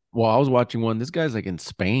 I was watching one. This guy's like in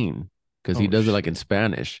Spain because he Oh does it like in shit.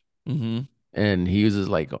 Spanish. Mm-hmm. And he uses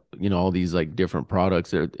like all these like different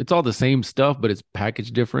products. It's all the same stuff, but it's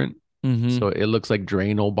packaged different. Mm-hmm. So it looks like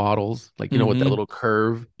Drano bottles, like with that Mm-hmm. little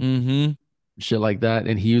curve, Mm-hmm. shit like that.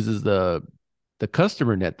 And he uses the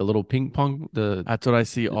customer net, the little ping pong, That's what I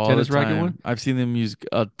see the all the tennis racket one. time. I've seen them use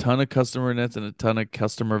a ton of customer nets and a ton of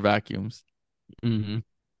customer vacuums. Hmm.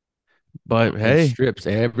 But And hey, strips,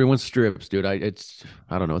 everyone strips, dude. I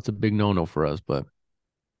don't know, it's a big no no for us, but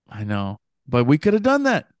I know. But we could have done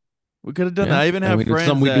that. We could have done that. yeah, I even I have mean it's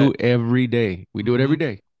something friends we do that every day. We do it every Mhm.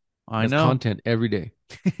 day. I That's know. content every day.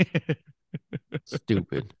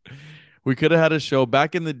 Stupid. We could have had a show.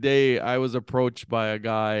 Back in the day, I was approached by a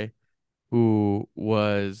guy who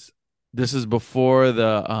was this is before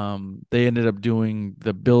they ended up doing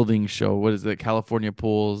the building show. What is it? California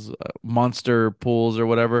pools, monster pools or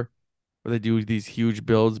whatever, where they do these huge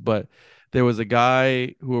builds. But there was a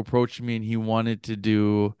guy who approached me and he wanted to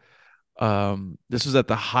do this was at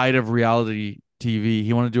the height of reality TV.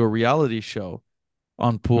 He wanted to do a reality show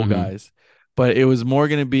on pool Hmm. guys. But it was more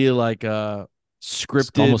going to be like a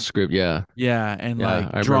It's scripted, almost script. Yeah. yeah, and Yeah. like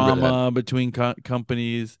I remember that. drama between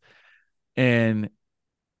companies. And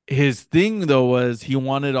his thing though was he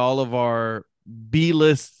wanted all of our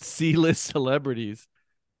B-list, C-list celebrities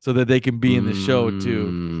so that they can be in the show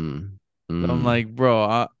too. Mm, So I'm mm. like,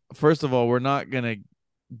 bro, first of all, we're not gonna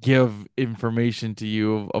give information to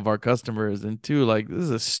you of our customers, and two, like this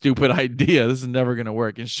is a stupid idea. This is never gonna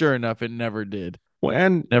work. And sure enough, it never did. Well,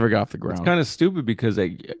 and Never got off the it's ground. kind of stupid because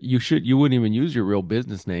like you wouldn't even use your real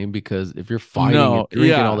business name because if you're fighting No, and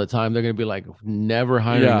drinking all yeah, the time, they're gonna be like, never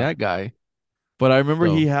hiring yeah. that guy. But I remember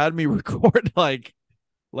he So had me record like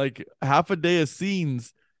half a day of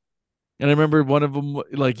scenes, and I remember one of them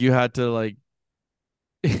like you had to like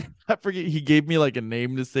I forget he gave me like a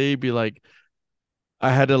name to say, be like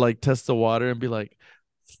I had to like test the water and be like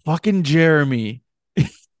fucking Jeremy,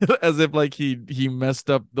 as if like he messed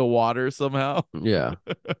up the water somehow. yeah,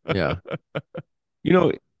 yeah. You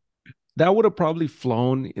know, that would have probably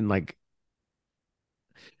flown in like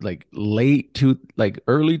like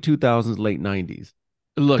early 2000s, late 90s.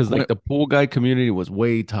 Look, Because like the pool guy community was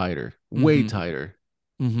way tighter, way mm-hmm, tighter.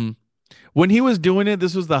 mm-hmm. When he was doing it,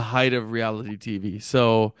 this was the height of reality TV.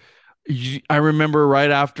 So I remember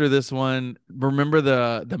right after this one, remember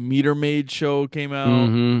the Meter Maid show came out.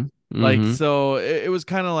 Mm-hmm. Like Mm-hmm. so it was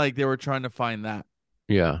kind of like they were trying to find that.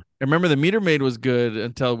 Yeah. I remember the Meter Maid was good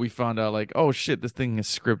until we found out like, oh shit, this thing is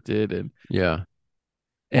scripted Yeah.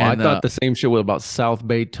 Well, I and thought the same shit was about South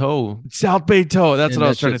Bay Toe, South Bay Toe. That's what and I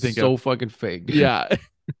was that trying to shit's think of. so fucking fake, dude. Yeah.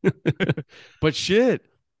 But shit,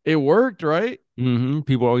 it worked, right?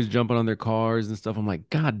 People are always jumping on their cars and stuff. I'm like,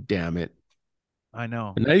 God damn it. I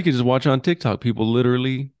know. And now you can just watch on TikTok. People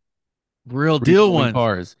literally Real deal repoing ones.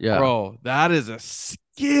 cars. Yeah. Bro, that is a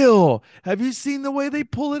skill. Have you seen the way they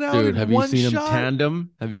pull it out Dude, in have you one seen them shot?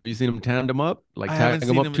 tandem? Have you seen them tandem up? I Like haven't tag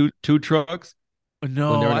them seen up them. two trucks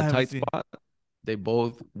when they're No, in I a haven't tight seen. spot? They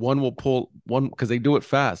both one will pull one because they do it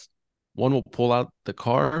fast. One will pull out the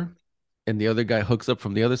car and the other guy hooks up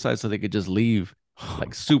from the other side so they could just leave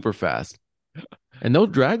like super fast. And they'll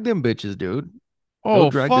drag them bitches, dude. They'll Oh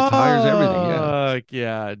drag the tires, everything. Yeah. fuck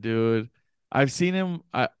yeah, dude. I've seen him.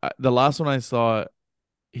 The last one I saw,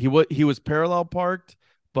 he was parallel parked,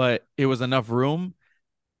 but it was enough room,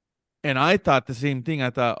 and I thought the same thing. I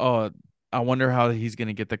thought, oh, I wonder how he's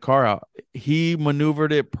gonna get the car out. He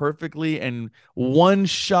maneuvered it perfectly and one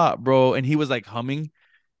shot, bro, and he was like humming,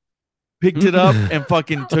 picked it up and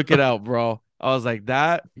fucking took it out, bro. I was like,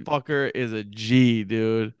 that fucker is a G,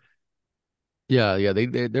 dude. Yeah, yeah.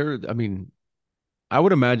 They're I mean, I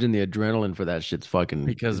would imagine the adrenaline for that shit's fucking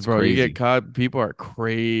Because it's bro, you get crazy. caught, people are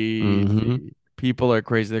Mm-hmm. crazy. People are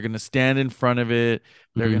crazy. They're gonna stand in front of it.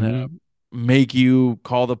 They're gonna Mm-hmm. make you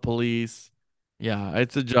call the police. Yeah,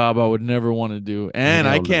 it's a job I would never want to do. And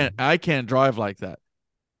I Hell no. can't I can't drive like that.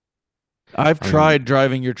 I've I mean, tried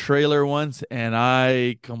driving your trailer once and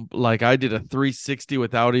like I did a 360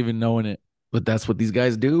 without even knowing it. but that's what these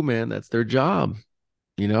guys do, man. That's their job,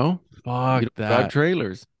 you know? You Fuck don't drive that.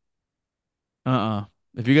 trailers. Uh-uh.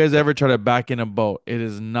 If you guys ever try to back in a boat, it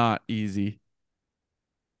is not easy.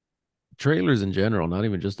 Trailers in general, not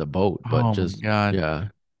even just a boat, but Oh my just God. yeah.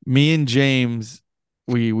 Me and James,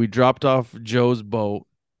 we dropped off Joe's boat,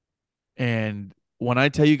 and when I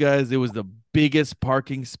tell you guys it was the biggest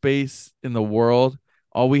parking space in the world,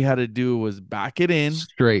 all we had to do was back it in,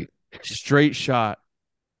 Straight. straight shot.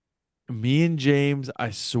 Me and James,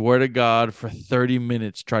 I swear to God, for 30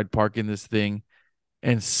 minutes tried parking this thing,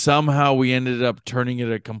 and somehow we ended up turning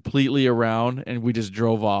it completely around and we just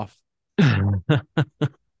drove off.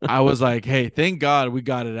 I was like, hey, thank God we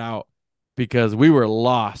got it out because we were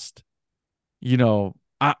lost.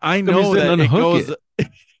 I Come you know didn't that it unhook goes. it.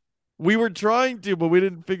 We were trying to, but we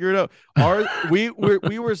didn't figure it out. We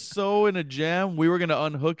were so in a jam, we were gonna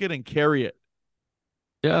unhook it and carry it.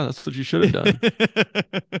 Yeah, that's what you should have done.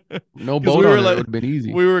 No Because boat we on were it, it like would have been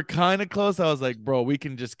easy. we were kind of close. I was like, bro, we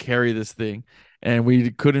can just carry this thing. And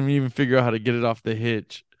we couldn't even figure out how to get it off the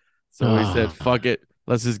hitch. So we said, Ah, fuck it.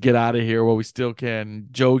 Let's just get out of here while we still can.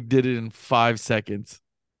 Joe did it in 5 seconds.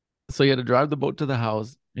 so you had to drive the boat to the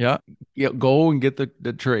house, Yeah. go and get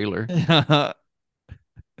the trailer.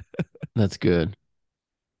 That's good.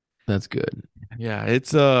 That's good. Yeah,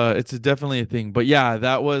 it's definitely a thing. But yeah,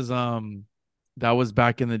 that was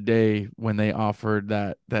back in the day when they offered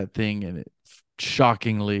that thing, and it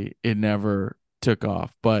shockingly it never took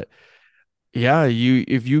off. But yeah,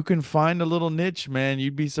 if you can find a little niche, man,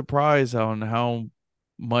 you'd be surprised on how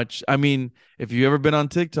much. I mean, if you ever been on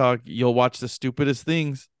TikTok, you'll watch the stupidest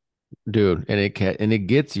things. Dude, and it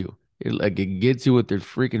gets you. It gets you with their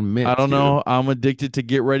freaking I mitts, don't dude. know. I'm addicted to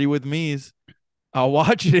Get Ready with Me's. I'll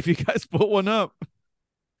watch it if you guys put one up.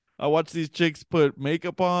 I watch these chicks put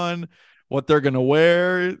makeup on, what they're gonna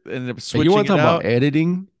wear, and they're And you switching want to it talk about out.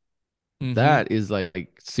 editing? Hmm. That is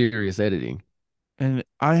like serious editing. And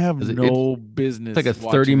I have 'Cause it's no like business a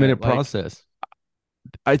watching 30-minute that. Like, process.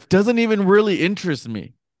 it doesn't even really interest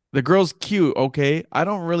me. The girl's cute, okay. I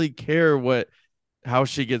don't really care how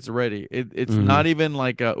she gets ready. It's Hmm. not even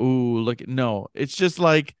like a ooh look. No, it's just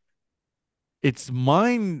like it's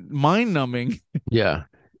mind numbing. Yeah.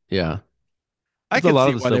 Yeah. I That's a can lot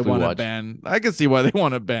see of the why they stuff we want to watch. ban. I can see why they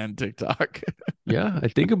want to ban TikTok. Yeah, I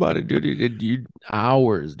think about it, dude. You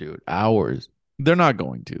hours, dude. Hours. They're not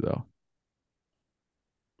going to though.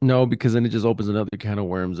 No, because then it just opens another can of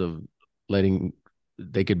worms of letting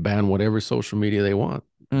they could ban whatever social media they want.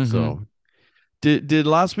 Hmm. So Did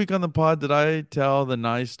last week on the pod, did I tell the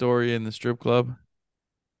nice story in the strip club?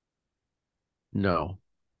 no.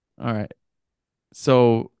 All right.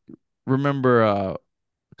 So remember a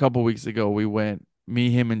couple weeks ago we went,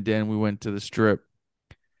 me, him, and Dan, we went to the strip,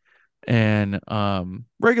 and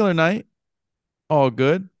regular night, all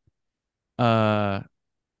good. Uh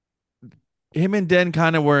Him and Dan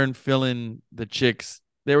kind of weren't feeling the chicks.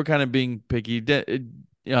 They were kind of being picky.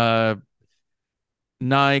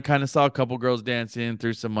 Nye kind of saw a couple girls dancing,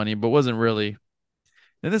 threw some money, but wasn't really.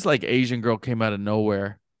 Then this like Asian girl came out of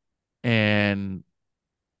nowhere and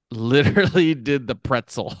literally did the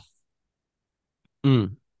pretzel.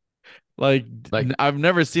 Mm, Like like I've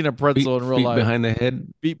never seen a pretzel in real feet life. behind the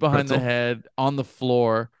head Feet behind the pretzel. head on the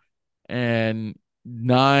floor, and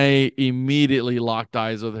Nye immediately locked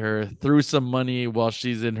eyes with her, threw some money while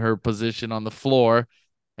she's in her position on the floor,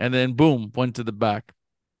 and then boom, went to the back.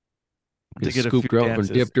 to Just get a few scooped her up and dances.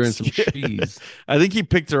 dipped her in some cheese. I think he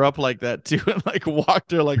picked her up like that too and like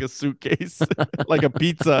walked her like a suitcase, like a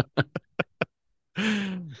pizza.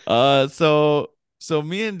 So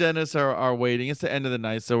me and Dennis are waiting. It's the end of the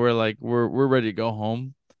night, so we're like we're ready to go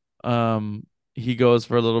home. Um, he goes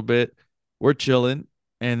for a little bit. We're chilling,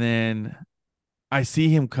 and then I see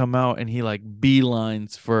him come out, and he like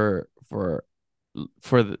beelines for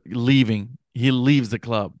leaving. He leaves the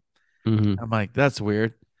club. Hmm. I'm like, that's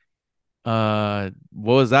weird. What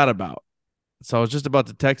was that about? So I was just about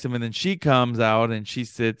to text him, and then she comes out and she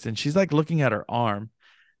sits and she's like looking at her arm.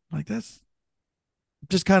 I'm like, that's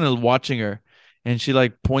just kind of watching her. And she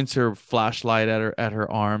like points her flashlight at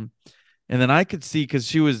her arm. And then I could see because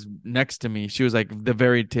she was next to me. She was like the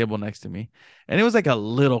very table next to me. And it was like a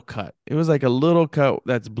little cut. It was like a little cut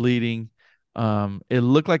that's bleeding. It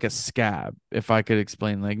looked like a scab, if I could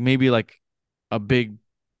explain. Like maybe like a big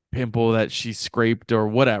pimple that she scraped or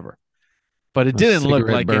whatever. But it A didn't look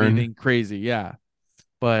cigarette like burn. anything crazy. Yeah.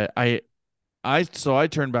 But I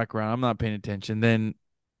turned back around. I'm not paying attention. Then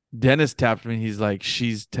Dennis tapped me. He's like,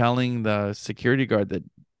 she's telling the security guard that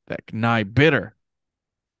Nye bit her.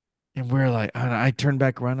 And we're like, and I turned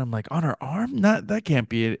back around. I'm like, on her arm? Not that can't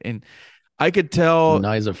be it. And I could tell.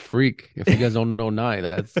 Nye's a freak. If you guys don't know Nye,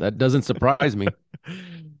 that doesn't surprise me.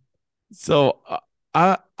 So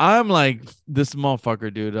I'm like this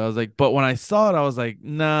motherfucker, dude. I was like, but when I saw it, I was like,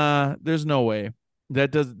 nah, there's no way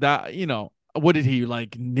that does that. What did he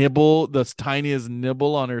like nibble the tiniest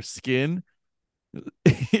nibble on her skin?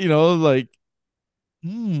 Like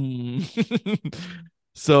hmm.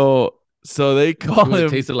 So they It call would have him.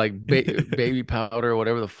 tasted like baby powder or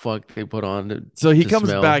whatever the fuck they put on So he to comes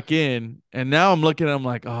smell. back in, and now I'm looking at him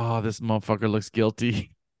like, oh, this motherfucker looks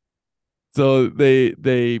guilty. So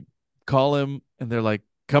they call him, and they're like,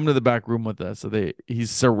 come to the back room with us. So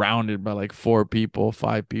he's surrounded by like four people,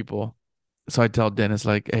 five people. So I tell Dennis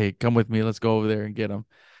like, hey, come with me. Let's go over there and get him.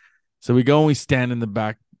 So we go and we stand in the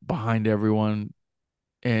back behind everyone,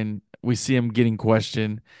 and we see him getting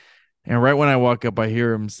questioned. And right when I walk up, I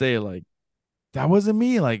hear him say like, that wasn't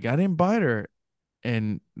me. Like I didn't bite her.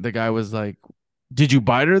 And the guy was like, did you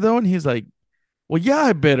bite her though? And he's like, well, yeah,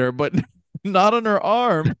 I bit her, but not on her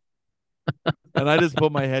arm. And I just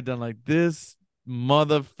put my head down like this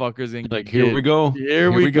motherfucker's gonna Like, here we get. go.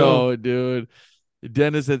 Here Here we we go. go, dude.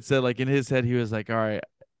 Dennis had said like in his head, he was like, all right,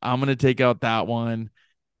 I'm gonna take out that one.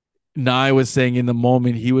 Nye was saying in the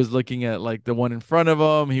moment he was looking at like the one in front of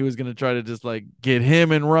him. He was gonna try to just like get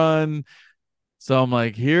him and run. So I'm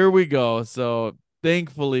like, here we go. So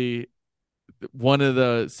thankfully, one of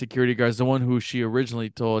the security guards, the one who she originally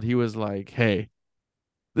told, he was like, hey,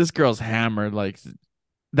 this girl's hammered. Like,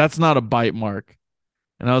 that's not a bite mark.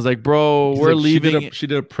 And I was like, bro, He's we're like, leaving. she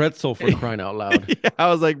did a pretzel for crying out loud. Yeah, I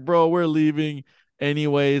was like, bro, we're leaving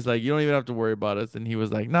anyways. Like, you don't even have to worry about us. And he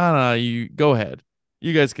was like, nah, you go ahead.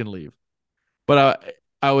 You guys can leave. But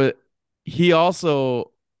I would, he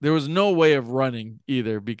also, there was no way of running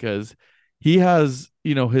either because he has,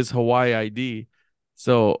 his Hawaii ID.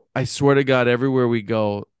 So I swear to God, everywhere we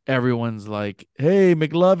go, everyone's like, hey,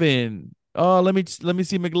 McLovin. Oh, let me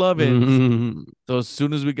see McLovin's. Mhm. So as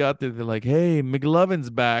soon as we got there, they're like, hey, McLovin's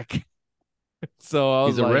back. So I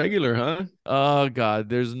was He's a like, regular, huh? oh God,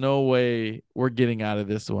 there's no way we're getting out of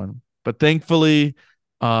this one. But thankfully,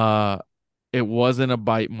 uh, it wasn't a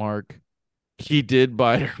bite mark. He did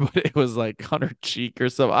bite her, but it was like on her cheek or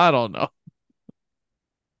something. I don't know.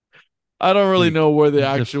 I don't really Like, know where the he's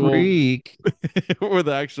a actual freak. where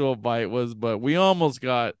the actual bite was, but we almost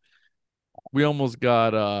got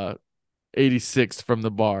 86 from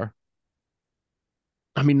the bar.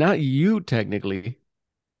 I mean, not you technically.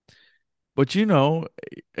 But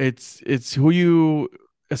it's who you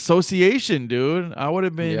association, dude. I would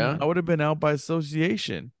have been Yeah. I would have been out by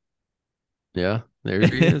association. Yeah. There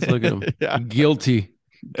he is. Look at him. Yeah. Guilty.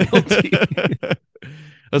 Guilty.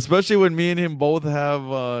 Especially when me and him both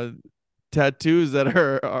have tattoos that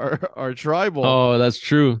are tribal. Oh, that's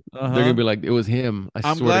true. They're gonna Uh-huh. be like, it was him. I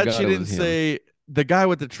I'm swear to glad she God, it didn't was him. say the guy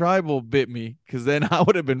with the tribal bit me because then I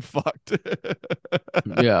would have been fucked.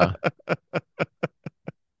 Yeah.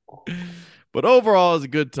 But overall, it's a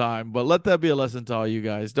good time. But let that be a lesson to all you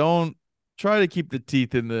guys. Don't try to keep the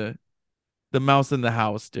teeth in the mouse in the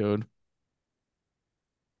house, dude.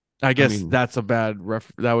 I I guess mean, that's a bad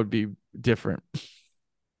that would be different.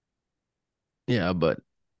 yeah, but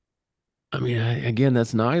I mean, again,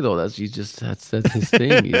 that's Nye though. That's his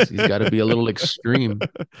thing. He's got to be a little extreme.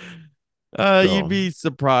 You'd So, be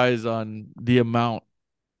surprised on the amount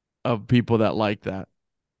of people that like that.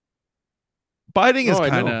 Biting is oh, I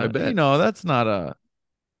kind know. I of, bet. that's not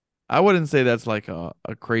I wouldn't say that's like a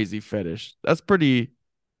crazy fetish. That's pretty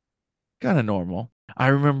kind of normal. I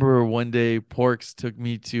remember one day Porks took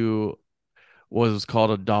me to what was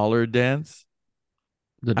called a dollar dance.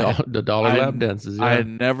 The I dollar the dollar I lap dances, I yeah. had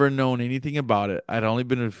never known anything about it. I'd only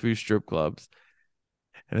been to a few strip clubs,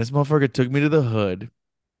 and this motherfucker took me to the hood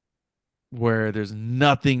where there's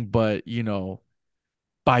nothing but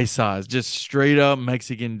paisas, just straight up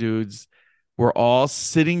Mexican dudes. We're all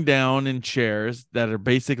sitting down in chairs that are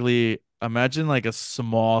basically imagine like a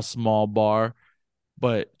small bar,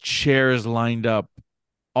 but chairs lined up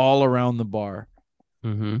all around the bar.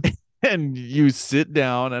 Mm-hmm. And you sit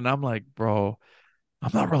down, and I'm like, bro,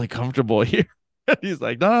 I'm not really comfortable here. He's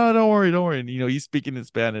like, no, no, don't worry, don't worry. And, he's speaking in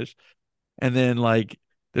Spanish. And then, like,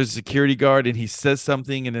 there's a security guard, and he says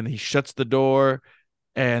something, and then he shuts the door,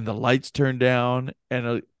 and the lights turn down,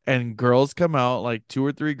 and girls come out, like two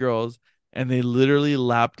or three girls, and they literally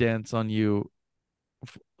lap dance on you.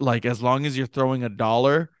 Like, as long as you're throwing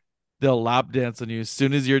 $1, they'll lap dance on you. As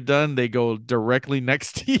soon as you're done, they go directly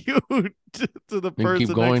next to you to the And keep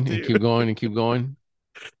person next going to and you. keep going and keep going.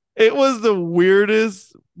 It was the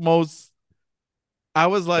weirdest, most. I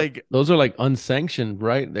was like, Those are like unsanctioned,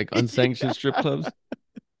 right? Like unsanctioned strip clubs.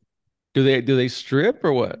 Do they strip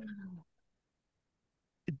or what?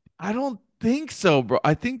 I don't think so, bro.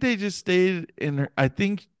 I think they just stayed in her. I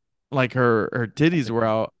think like her titties were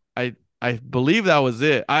out. I believe that was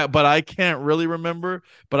it. But I can't really remember.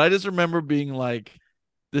 But I just remember being like,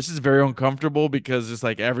 this is very uncomfortable because it's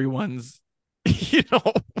like everyone's, you know,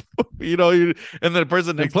 and the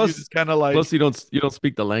person And next to you is plus, just kind of like, you don't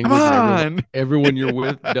speak the come language, and on. everyone you're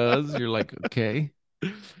with does. You're like, okay,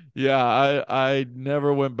 Yeah, I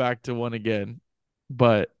never went back to one again.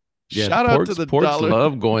 But yeah. shout out to the Porks dollar.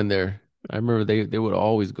 love going there. I remember they would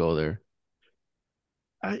always go there.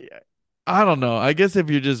 I I don't know. I guess if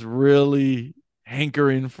you're just really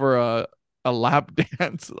hankering for a lap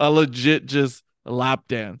dance, a legit just lap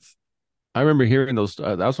dance. I remember hearing those.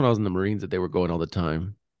 That was when I was in the Marines that they were going all the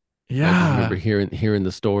time. I just remember Yeah. hearing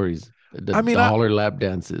the stories, the I mean, I dollar lap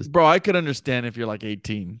dances. bro, I could understand if you're like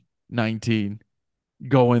 18, 19,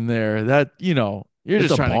 going there. That, you're It's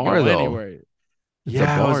just a trying to go bar though. anywhere. It's a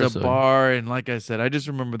Yeah, it was bar, a so bar, and like I said, I just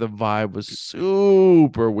remember the vibe was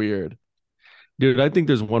super weird. dude, I think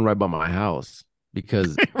there's one right by my house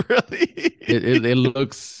because it, Really? it it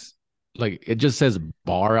looks like it just says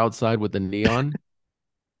bar outside with the neon,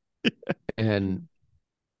 and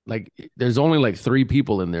like there's only like three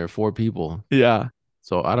people in there, four people. Yeah.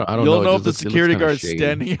 So I don't You'll know. It know if just the looks security kind of guard's shady.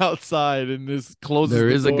 standing outside and this closes There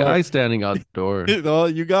the is a door. guy standing outdoor. Oh,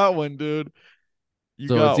 you got one, dude. You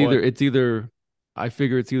So got one. it's either I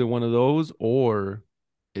figure it's either one of those or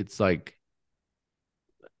it's like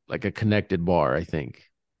a connected bar, I think.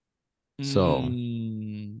 So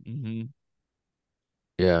Mm-hmm.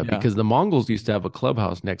 yeah, Yeah. because the Mongols used to have a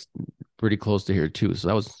clubhouse next pretty close to here too. So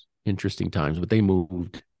that was interesting times, but they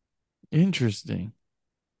moved. Interesting.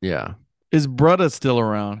 Yeah. Is Brutta still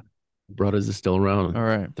around? Brothers is still around, All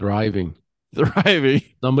right. thriving. Thriving.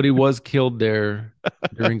 Somebody was killed there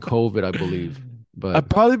during COVID, I believe. But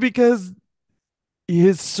Probably because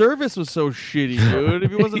his service was so shitty, dude.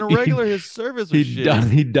 If he wasn't a he, regular, his service was shitty.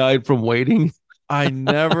 he died from waiting. I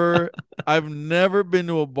never, I've never been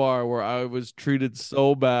to a bar where I was treated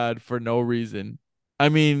so bad for no reason. I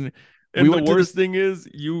mean, we And the went to worst this, thing is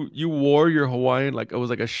you wore your Hawaiian like it was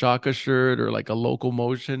like a shaka shirt or like a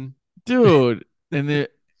locomotion. dude, and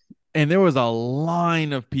there was a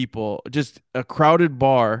line of people, just a crowded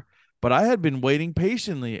bar. But I had been waiting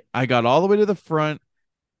patiently. I got all the way to the front,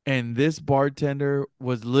 and this bartender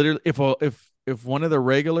was literally, if one of the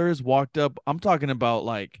regulars walked up, I'm talking about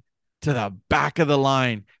like to the back of the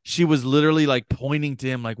line, she was literally like pointing to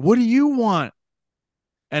him, like, "What do you want?"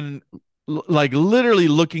 And like literally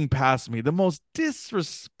looking past me. The most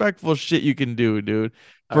disrespectful shit you can do, dude.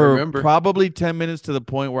 I For remember. probably 10 minutes, to the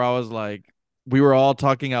point where I was like, we were all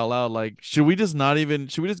talking out loud, like, should we just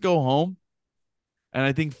go home? And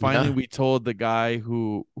I think finally Yeah. we told the guy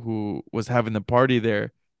who was having the party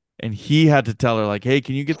there, and he had to tell her, like, hey,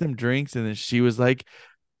 can you get them drinks? And then she was like,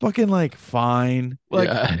 fucking like, fine. Like,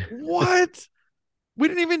 Yeah. what? We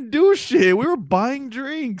didn't even do shit. We were buying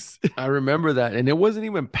drinks. I remember that. And it wasn't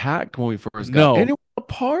even packed when we first got. And No, it was a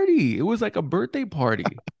party. It was like a birthday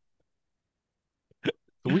party.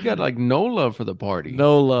 So we got like no love for the party.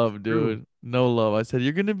 no It's love, true. dude. No love. I said,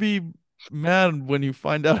 you're gonna be mad when you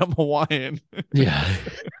find out I'm Hawaiian. Yeah.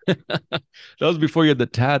 That was before you had the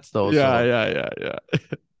tats though. Yeah, So yeah, yeah, yeah.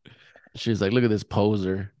 she's like, look at this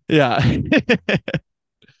poser. Yeah.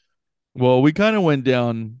 Well, we kind of went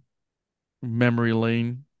down memory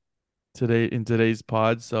lane today in today's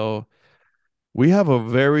pod. So we have a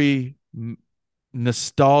very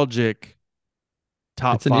nostalgic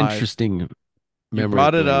top It's an five. interesting You memory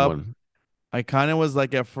brought it lane up. one. I kind of was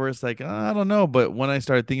like at first like I don't know, but when I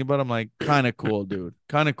started thinking about it, I'm like kind of cool, dude.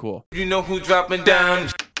 Kind of cool. You know who dropping down?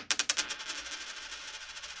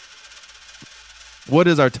 What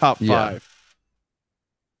is our top Yeah. five?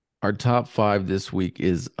 Our top five this week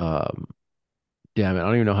is damn it, I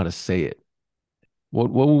don't even know how to say it.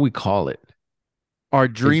 What will we call it? Our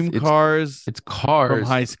It's dream it's cars it's from cars.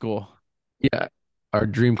 high school. Yeah. Our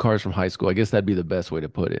dream cars from high school. I guess that'd be the best way to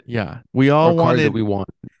put it. Yeah. We Or all cars that wanted we want.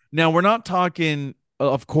 Now we're not talking.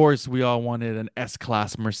 Of course, we all wanted an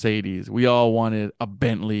S-class Mercedes. We all wanted a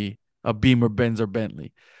Bentley, a Beamer, Benz, or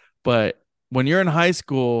Bentley. But when you're in high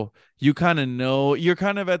school, you kind of know. You're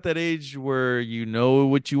kind of at that age where you know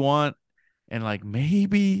what you want, and like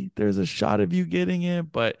maybe there's a shot of you getting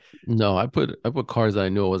it. But No, I put cars that I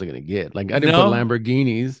knew I wasn't gonna get. Like I didn't put no,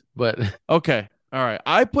 Lamborghinis, but okay, all right.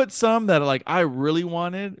 I put some that like I really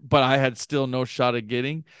wanted, but I had still no shot of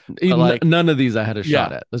getting. But like none of these I had a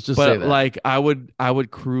shot yeah. at. Let's just say But that. like I would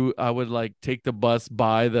like take the bus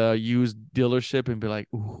by the used dealership and be like,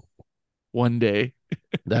 ooh, one day.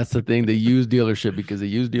 That's the thing, the used dealership, because the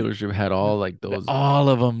used dealership had all like those All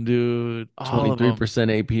of them, dude. All of them.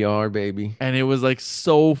 23% APR, baby. And it was like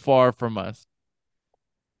so far from us.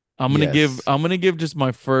 I'm gonna give Yes. I'm gonna give just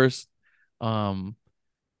my first um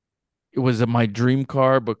it was my dream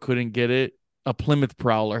car but couldn't get it. A Plymouth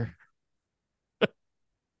Prowler.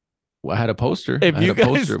 Well, I had a poster. If I had you a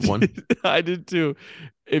poster guys of one. I did too.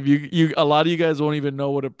 If you a lot of you guys won't even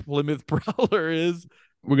know what a Plymouth Prowler is.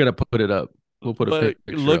 We're gonna put it up. We'll put a But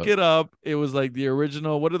picture look up. it up. It was like the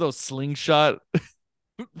original. What are those slingshot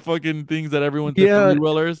fucking things that everyone's the three Yeah.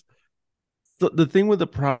 wheelers? The thing with the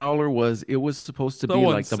Prowler was it was supposed to be So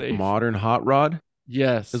like the unsafe. modern hot rod. It was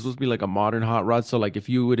Yes. supposed to be like a modern hot rod. So like if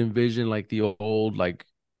you would envision like the old like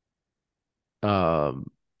um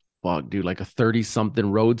fuck dude, like a 30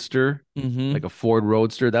 something roadster, Mm-hmm. like a Ford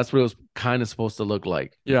Roadster, that's what it was kind of supposed to look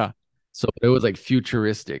like. Yeah. So it was like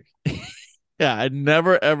futuristic. Yeah. I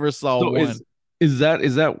never ever saw So one. is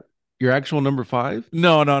that your actual number five?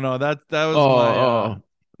 No, no, no. That Oh,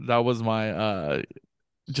 was my oh,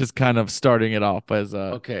 just kind of starting it off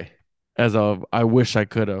okay. as a I wish I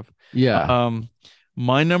could have. Yeah. Um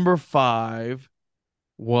my number five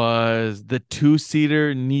was the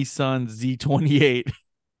two-seater Nissan Z28.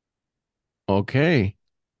 Okay.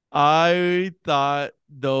 I thought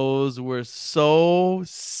those were so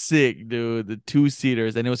sick, dude. The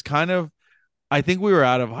two-seaters. And it was kind of, I think we were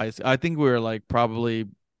out of high school. I think we were like probably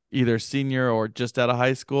either senior or just out of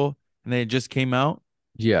high school and they just came out.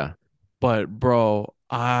 Yeah. But bro,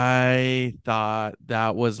 I thought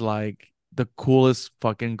that was like the coolest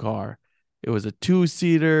fucking car. It was a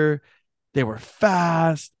two-seater. They were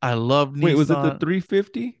fast. I love Wait, was it the Nissan.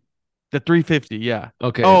 350? The 350, yeah.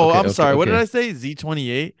 Okay, Oh, okay, I'm okay, sorry. What did I okay. say?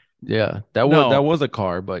 Z28? Yeah. That No, was a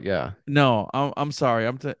car, but yeah. no. I'm sorry.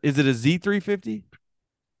 Is it a Z350?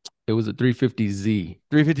 It was a 350Z.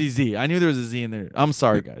 350Z. I knew there was a Z in there. I'm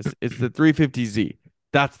sorry, guys. It's the 350Z.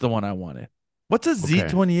 That's the one I wanted. What's a Okay.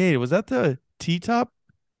 Z28? Was that the T top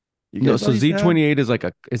you No, guys all so used to have? Z28 is like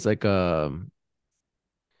a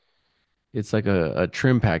it's like a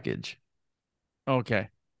trim package. Okay.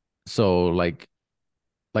 So like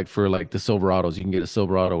for like the Silverados, you can get a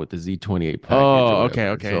Silverado with the Z28 package or Oh, okay,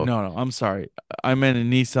 whatever. okay. So, No, no. I'm sorry. I meant a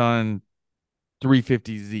Nissan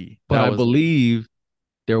 350Z. but That I was believe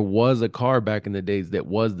there was a car back in the days that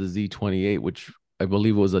was the Z28, which I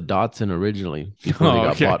believe was a Datsun originally before they Oh,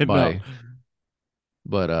 got okay. bought No. by.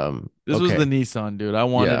 But This was the okay, Nissan, dude. I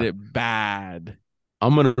wanted yeah, it bad.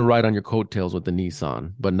 I'm gonna ride on your coattails with the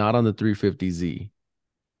Nissan, but not on the 350Z.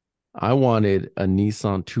 I wanted a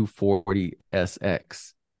Nissan 240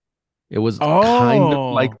 SX. It was kind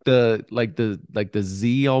of like Oh, the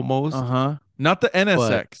Z almost, uh-huh. Not the but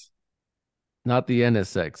NSX. not the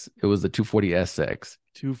NSX. It was the 240 SX,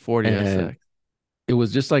 240 and SX. it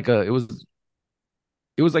was just like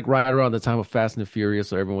it was like right around the time of Fast and the Furious,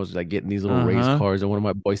 so everyone was like getting these little race Uh-huh. cars. And one of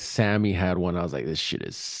my boys, Sammy, had one. I was like, this shit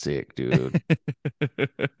is sick, dude.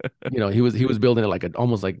 He was building it like a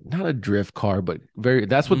almost like not a drift car, but very.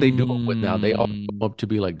 That's what they do it with now. They all Mm, go up to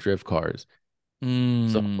be like drift cars. So,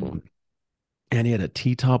 mm. and he had a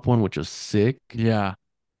T top one, which was sick. Yeah,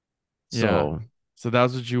 yeah. So So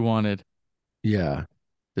that's what you wanted. yeah,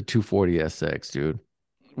 the 240 SX, dude.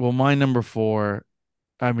 Well, my number four,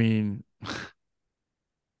 I mean,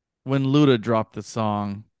 when Luda dropped the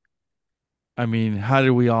song, I mean, how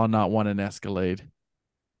did we all not want an Escalade?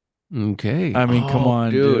 Okay. I mean, come Oh,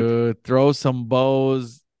 on, dude. dude. Throw some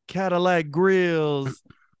bows, Cadillac grills.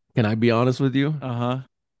 Can I be honest with you? Uh-huh.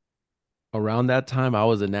 Around that time, I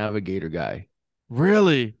was a Navigator guy.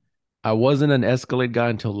 Really? I wasn't an Escalade guy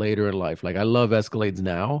until later in life. Like I love Escalades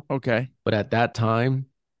now, Okay. but at that time,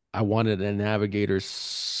 I wanted a Navigator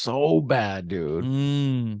so bad, dude.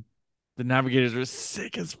 Mm, the navigators were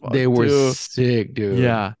sick as fuck They were too. sick, dude.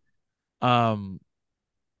 Yeah. Um,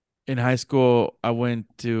 in high school, I went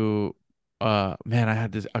to man, I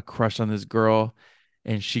had this a crush on this girl,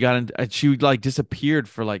 and she like disappeared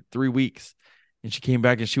for like 3 weeks, and she came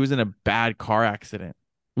back and she was in a bad car accident,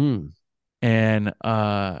 Mm. and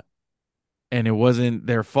and it wasn't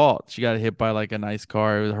their fault. She got hit by like a nice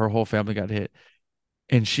car. Her whole family got hit,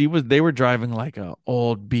 and they were driving like a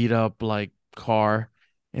old beat up like car,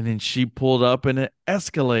 and then she pulled up in an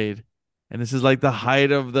Escalade, and this is like the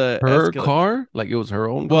height of the Her Escalade. car? Like it was her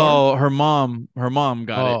own car? Well, her mom Oh,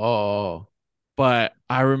 got it, oh, but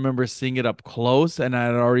I remember seeing it up close, and I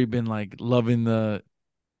had already been like loving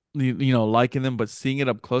liking them, but seeing it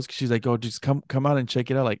up close, 'cause she's like, "Oh, just come out and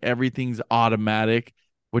check it out. Like everything's automatic,"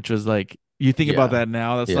 which was like, you think about yeah. that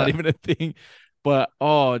now, that's not Yeah. even a thing. But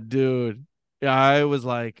oh, dude, yeah, I was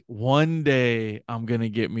like, one day I'm gonna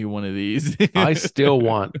get me one of these. I still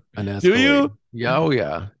want an Do Escalade. you? Yeah, oh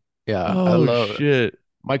yeah. Yeah. I Oh love shit.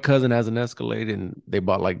 my cousin has an Escalade and they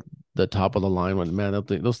bought like the top of the line one. Man,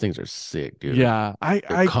 those things are sick, dude. Yeah, I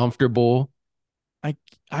They're I comfortable. I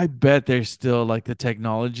I bet there's still like the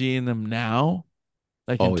technology in them now.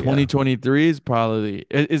 Like in Oh yeah. 2023 is probably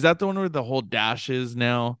is that the one where the whole dash is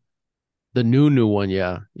now? The new one,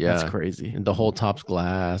 yeah. That's Yeah. crazy. And the whole top's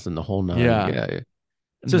glass and the whole nine. Yeah. Yeah. Yeah.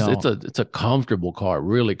 No. It's a comfortable car,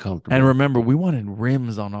 really And comfortable. remember, we wanted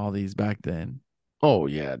rims on all these back then. Oh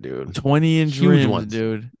yeah, dude. 20-inch Huge rims, ones.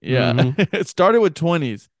 dude. Yeah. Hmm. It started with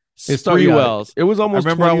 20s. Yeah, Wells. it was I almost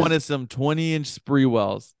remember I 20s. wanted some 20-inch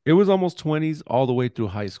Wells. It was almost 20s all the way through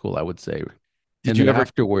high school, I would say. Did And you then ever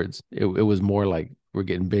afterwards, it was more like we're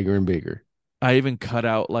getting bigger and bigger. I even cut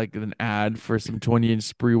out like an ad for some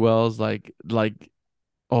 20-inch Wells like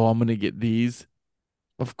oh, I'm gonna get these.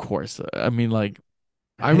 Of course. I mean like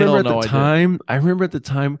hell no I didn't. I remember at the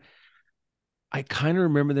time, I kind of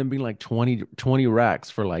remember them being like 20 racks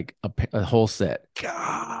for like a whole set.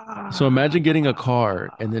 So imagine getting a car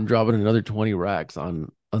and then dropping another 20 racks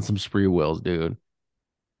on some spree wheels, dude.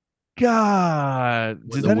 God,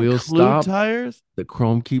 When does the that wheels include stop, tires? the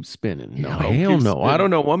chrome keeps spinning. No, Yo, hell keep no. I spinning. don't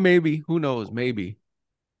know. Well, maybe. Who knows? Maybe.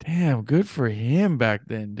 Damn, good for him back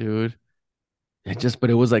then, dude. But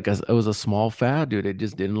it was like it was a small fad, dude. It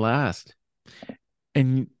just didn't last.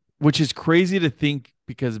 And which is crazy to think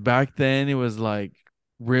because back then it was like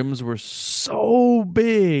rims were so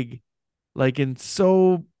big, like and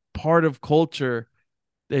so part of culture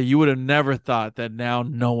that you would have never thought that now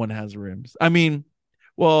no one has rims. I mean,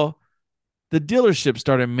 well, the dealership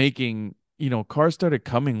started making, cars started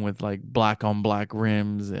coming with like black on black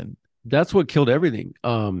rims and That's what killed everything.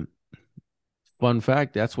 Fun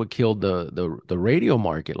fact, that's what killed the radio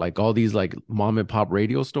market, like all these like mom and pop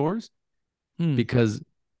radio stores, hmm, because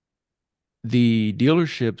the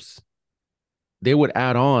dealerships they would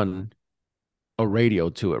add on a radio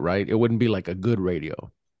to it, right? It wouldn't be like a good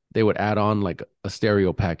radio. They would add on like a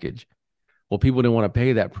stereo package. Well, people didn't want to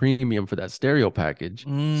pay that premium for that stereo package,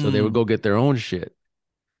 so they would mm, go get their own shit.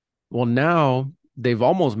 Well, now they've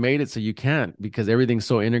almost made it so you can't because everything's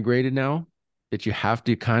so integrated now that you have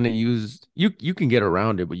to kind of use you can get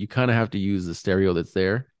around it, but you kind of have to use the stereo that's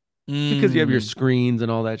there because you have your mm, screens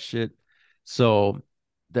and all that shit. So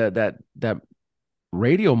that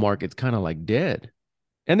radio market's kind of like dead.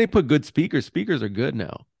 And they put good speakers. Speakers are good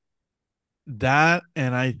now. that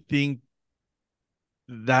and I think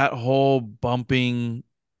that whole bumping,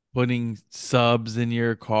 putting subs in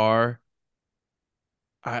your car,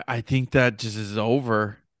 I think that just is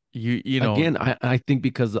over. Again, I think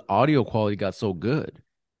because the audio quality got so good.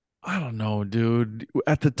 I don't know, dude.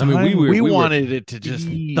 At the I mean, time, we we were wanted it to just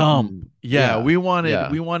thump. beaten. Yeah, Yeah, we yeah.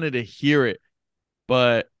 wanted to hear it,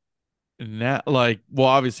 but now, like, well,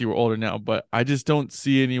 obviously we're older now, but I just don't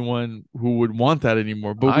see anyone who would want that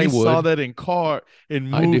anymore. But I we saw would. that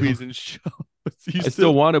in I do. movies and shows. You I still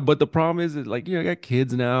still, want it, but the problem is like I got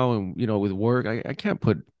kids now, and with work, I can't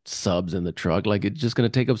put subs in the truck. Like it's just gonna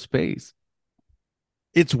take up space.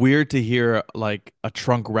 it's weird to hear like a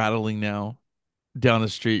trunk rattling now down the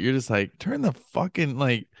street. You're just like, turn the fucking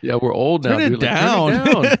like, Yeah, we're old now, turn it dude. Like turn it down.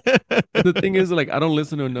 down. And the thing is, like, I don't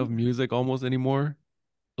listen to enough music almost anymore.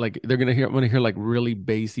 Like I'm gonna hear like really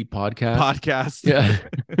bassy podcasts. Podcast. Yeah.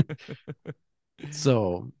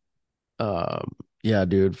 So, um, yeah,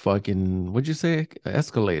 dude, fucking, what'd you say?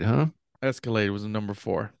 Escalade, huh? Escalade was a number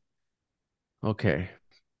 4. Okay.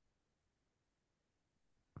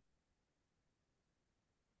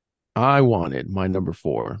 I wanted my number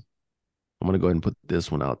 4. I'm gonna go ahead and put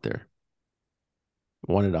this one out there.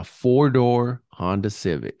 I wanted a four-door Honda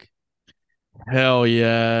Civic Hell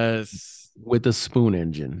yes. with a spoon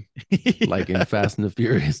engine, like in Yes. Fast and the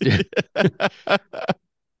Furious. Dude.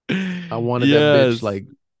 I wanted that bitch Yes. like,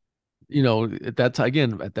 at that time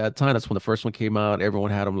again, at that time, that's when the first one came out.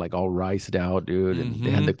 Everyone had them like all riced out, dude, and they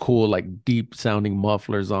had Mm-hmm. the cool, like deep sounding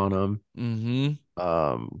mufflers on them,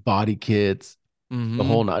 Mm-hmm. body kits, the Mm-hmm.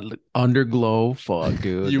 whole night, like, underglow. Fuck,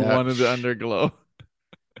 dude, You that. wanted the underglow.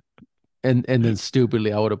 And then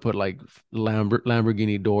stupidly, I would have put like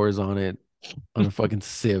Lamborghini doors on it on a fucking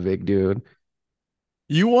Civic, dude.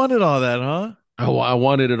 You wanted all that, huh? I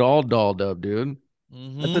wanted it all dolled up, dude. At the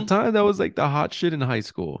Mm-hmm. time, that was like the hot shit in high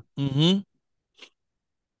school. Mm-hmm.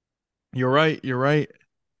 You're right. You're right.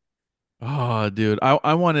 Oh, dude.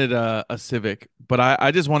 I wanted a Civic, but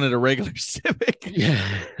I just wanted a regular Civic. Yeah.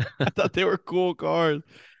 I thought they were cool cars.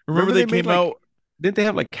 Remember Remember they they made came like, out. didn't they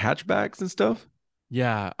have like hatchbacks and stuff?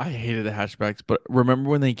 Yeah, I hated the hatchbacks, but remember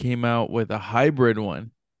when they came out with a hybrid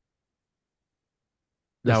one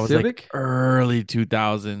The that was like Civic? early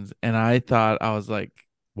 2000s, and I thought I was like,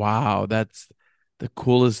 wow, that's the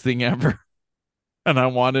coolest thing ever. And I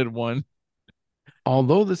wanted one.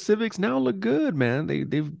 Although the Civics now look good, man.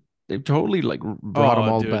 They've totally like brought them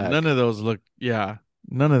Oh, all dude, none back. of those look, yeah,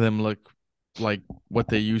 none of them look like what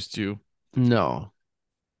they used to. No.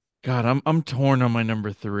 God, I'm torn on my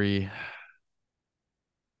number three.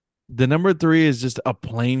 The number three is just a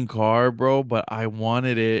plain car, bro, but I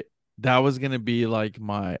wanted it. That was gonna be like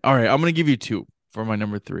my all right, I'm gonna give you two for my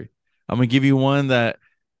number three. I'm gonna give you one that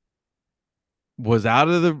was out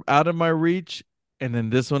of my reach, and then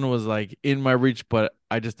this one was like in my reach, but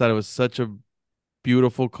I just thought it was such a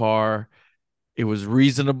beautiful car. It was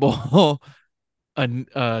reasonable. A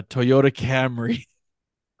Toyota Camry.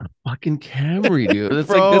 Fucking Camry, dude.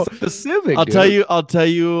 Bro, That's like the Civic, dude. I'll tell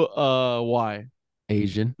you why.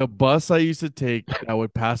 Asian. The bus I used to take that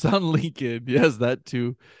would pass on Lincoln. Yes, that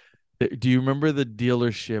too. Do you remember the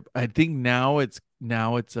dealership? I think now it's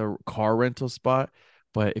a car rental spot,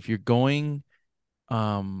 but if you're going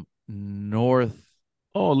north,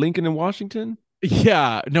 Oh, Lincoln and Washington?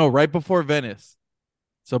 yeah, no, right before Venice.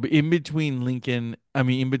 So in between Lincoln, I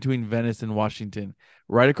mean in between Venice and Washington,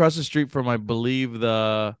 right across the street from I believe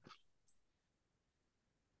the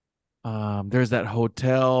there's that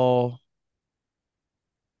hotel.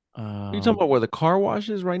 Are you talking Um about where the car wash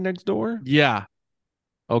is right next door? yeah,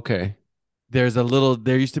 Okay. there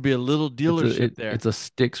used to be a little dealership there. It's a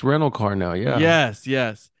Sticks rental car now, yeah. Yes,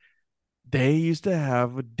 yes. They used to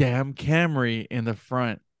have a damn Camry in the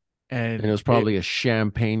front. And it And was probably a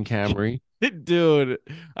champagne Camry. dude,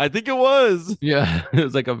 I think it was. Yeah, it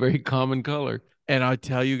was like a very common color. And I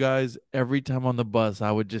tell you guys, every time on the bus,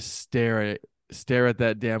 I would just stare at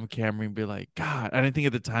that damn Camry and be like, God. And I think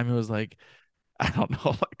at the time it was like, I don't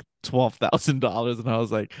know, like $12,000. And I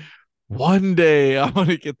was like, one day I'm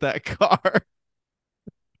gonna get that car.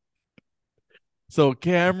 So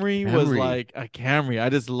Camry was Camry. like a Camry. I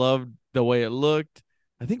just loved the way it looked.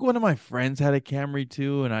 I think one of my friends had a Camry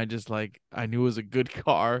too, and I just like I knew it was a good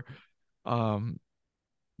car. Um,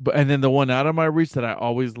 but and then the one out of my reach that I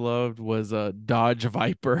always loved was a Dodge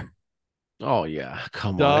Viper. Oh yeah,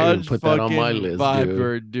 come on. I didn't even Dodge put that on my fucking list, dude.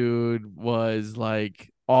 Viper, dude, was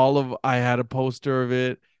like all of I had a poster of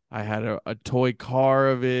it. I had a toy car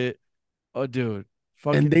of it. Oh, dude,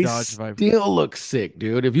 And fucking they Dodge Viper. still look sick,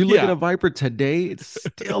 dude. If you look at Yeah, a Viper today, it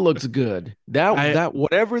still looks good. That I that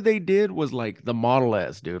whatever they did was like the Model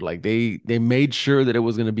S, dude. Like they made sure that it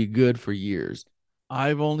was gonna be good for years.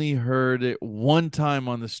 I've only heard it one time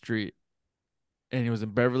on the street, and it was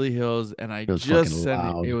in Beverly Hills, and I It was fucking just sent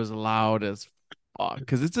it. It loud. was loud as fuck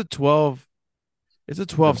because it's a The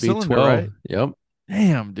 12 cylinder, V12. right? Yep.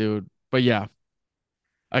 Damn, dude. But yeah,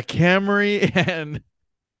 a Camry and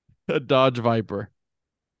a Dodge Viper.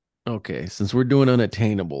 Okay. Since we're doing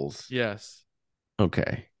unattainables, Yes.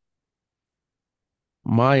 okay.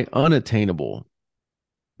 My unattainable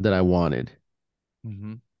that I wanted,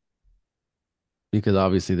 Mm-hmm. because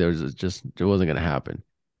obviously it wasn't gonna happen.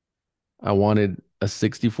 I wanted a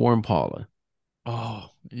 64 Impala. Oh,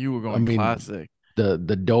 you were I going mean, classic. the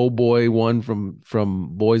Doughboy one from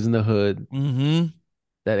Boys in the Hood, Mm-hmm.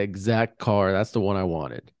 that exact car, that's the one I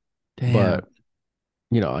wanted. Damn. But,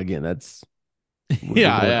 again, we're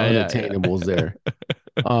Yeah, going yeah. unattainables there.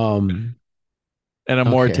 Um, And a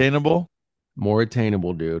more okay, attainable. more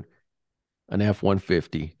attainable, dude. An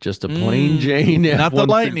F-150, just a plain Jane Not the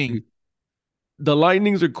Lightning. F-150. The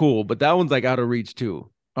Lightnings are cool, but that one's like out of reach too.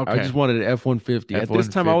 I Okay. just wanted an F-150. At this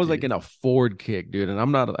time, I was like F-150. in a Ford kick, dude, and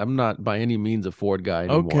I'm not by any means a Ford guy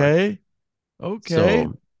anymore. Okay. Okay.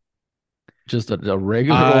 So Just a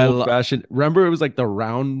regular I old lo- fashioned. Remember, it was like the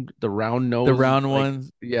round the nose. round Like,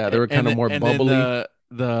 ones, yeah, they were kind of more and then bubbly.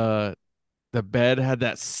 the bed had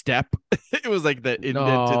that step. It was like the indented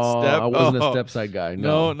No, step. I wasn't a Oh step side guy.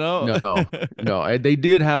 no, No, no. no, no. They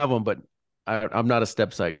did have them, but I'm not a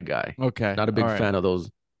step side guy. Okay, Not a all big right. fan of those.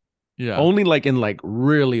 Yeah, Only like in like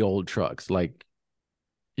really old trucks, like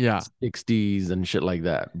yeah. 60s and shit like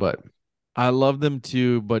that. But I love them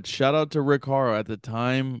too. But shout out to Rick Horrow. At the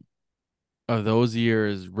time of those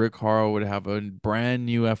years, Rick Horrow would have a brand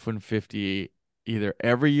new F-150 either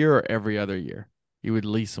every year or every other year. He would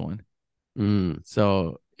lease one. mm,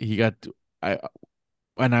 So he got I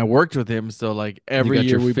and I worked with him. So like you every got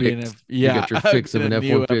year your we'd be in fix. a You yeah, got your I'd fix be in of a an F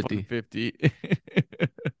new one F fifty. 150.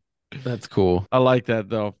 That's cool. I like that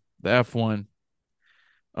though. The F1.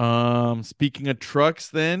 Speaking of trucks,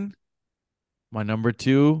 then my number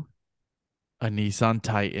two, a Nissan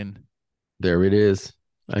Titan. There it is.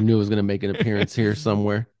 I knew it was gonna make an appearance here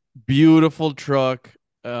somewhere. Beautiful truck,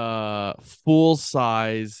 full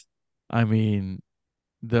size. I mean,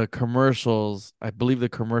 the commercials, I believe the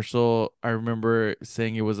commercial, I remember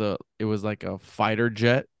saying it was like a fighter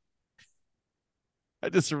jet. I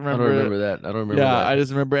just I don't remember it. remember that. I don't remember Yeah, that. I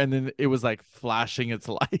just remember, and then it was like flashing its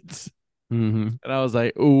lights. Hmm. And I was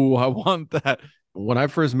like, "Ooh, I want that." When I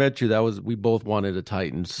first met you, that was we both wanted a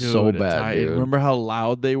Titan so Dude, a bad, Titan. dude. Remember how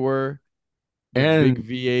loud they were? The big And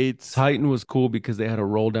V8s. Titan was cool because they had a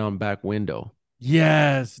roll down back window.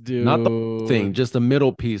 Yes, Not the whole thing, dude. just the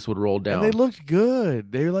middle piece would roll And they down. looked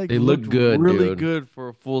good. They like They looked looked good, really dude. good for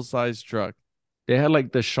a full-size truck. They had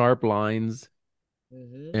like the sharp lines,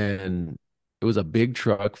 Mhm. and it was a big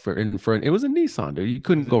truck for in front. It was a Nissan, dude. You It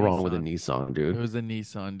couldn't was a go wrong with a Nissan. Nissan, It dude. was a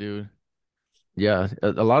Nissan, dude. Yeah,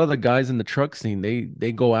 a lot of the guys in the truck scene,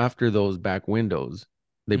 they go after those back windows.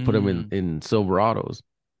 They put them Mm. in Silverados.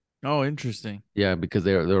 Oh, interesting. Yeah, because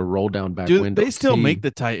they're roll down back Do they windows. still make See,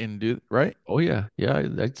 the Titan, dude? Right? oh yeah, yeah.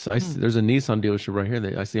 Hmm. There's a Nissan dealership right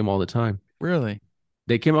here. I see them all the time. Really?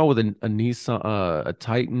 They came out with a Nissan, a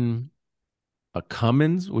Titan, a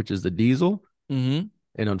Cummins, which is the diesel, Mm-hmm.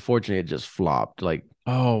 and unfortunately, it just flopped. Like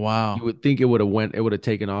Oh, you wow. would think it would have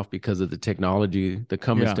taken off because of the technology. The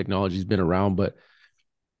Cummins Yeah. technology's been around, but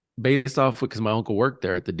based off because my uncle worked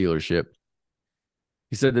there at the dealership,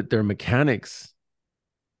 he said that their mechanics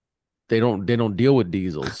they don't deal with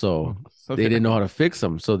diesels, so So they they're didn't know how to fix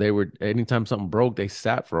them. So they were anytime something broke, they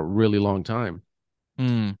sat for a really long time.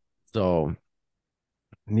 mm, So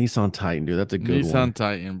Nissan Titan, dude, that's a good Nissan one.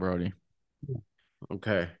 Titan, Brody.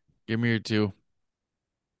 Okay. Give me your two.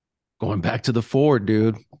 Going back to the Ford,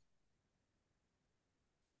 dude.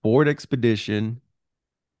 Ford Expedition,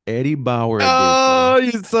 Eddie Bauer Oh,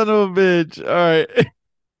 edition. you son of a bitch. All right.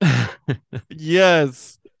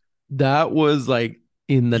 Yes. That was like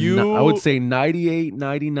I would You, say 98,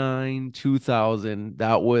 99, 2000.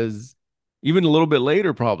 That was even a little bit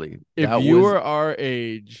later, probably. if That you was, were our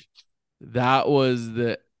age, that was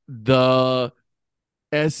the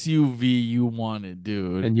SUV you wanted,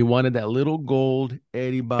 dude. and you wanted that little gold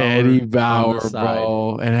Eddie Eddie Bauer on the Bauer, side.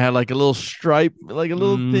 bro, and it had like a little stripe, like a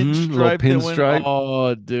little thin Little stripe that went. pinstripe.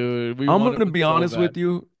 Oh, dude, we I'm wanted gonna it be so honest bad. with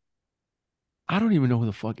you. I don't even know who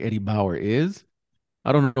the fuck Eddie Bauer is.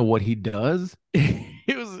 I don't know what he does.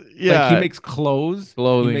 It was, Like he yeah, makes clothes,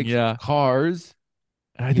 he clothing, makes yeah, cars,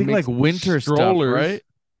 and I he think like makes winter stuff, strollers. right?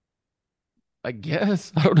 I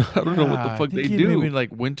guess I don't know what the Yeah, I fuck think they he made me do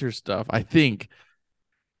like winter stuff. I think,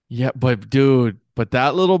 yeah, but dude, but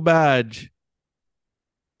that little badge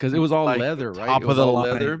because it was was all like the leather, right? It top of was the all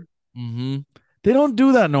line. leather. Mm-hmm. They don't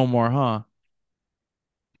do that no more, huh?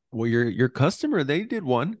 Well, your customer they did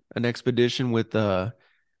an expedition with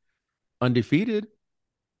undefeated.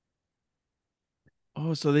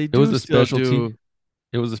 Oh, so they It was do a still specialty. do.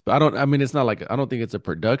 It was I don't. I mean, it's not like I don't think it's a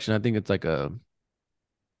production. I think it's like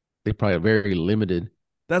they probably very limited.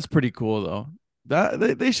 That's pretty cool though.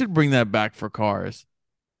 That they should bring that back for cars.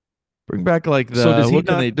 Bring back like So the does he what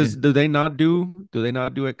can they not? do? Do they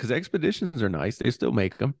not do it? Because expeditions are nice. They still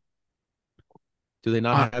make them. Do they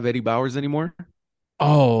not I, have Eddie Bowers anymore?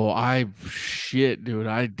 oh, I shit, dude.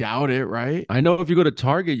 I doubt it, right? I know if you go to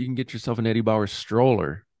Target, you can get yourself an Eddie Bauer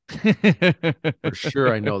stroller for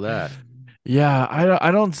sure. I know that. Yeah,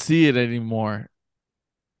 I don't see it anymore.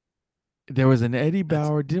 There was an Eddie That's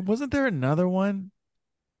Bauer. Wasn't there another one?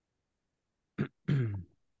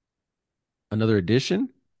 another edition.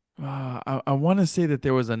 I want to say that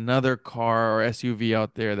there was another car or SUV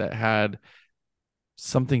out there that had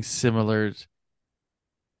something similar.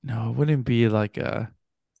 No, it wouldn't be like a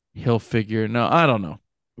hill figure. No, I don't know.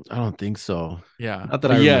 I don't think so. Yeah, Not that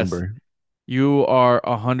but I yes, remember. you are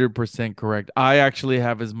 100% correct. I actually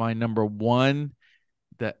have as my number one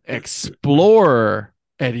the Explorer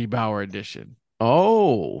Eddie Bauer edition.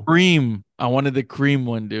 Oh, Cream. I wanted the cream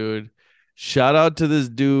one, dude. Shout out to this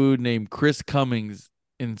dude named Chris Cummings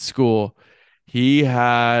in school. He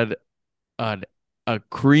had an, a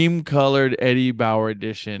cream colored Eddie Bauer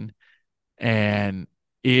edition, and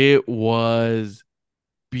it was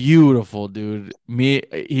beautiful, dude.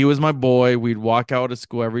 He was my boy. We'd walk out of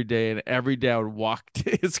school every day, and every day I would walk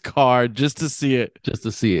to his car just to see it. just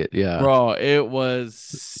to see it. Yeah. Bro, it was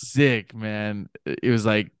sick, man. It was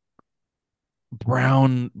like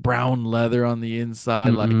brown leather on the inside.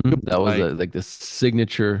 Like it was That was like like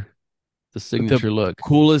the the signature look.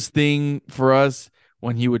 coolest thing for us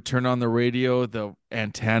when he would turn on the radio, the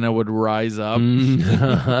antenna would rise up.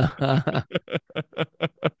 Mm.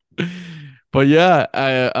 But yeah,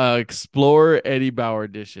 Explorer Eddie Bauer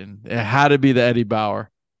edition. It had to be the Eddie Bauer.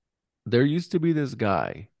 There used to be this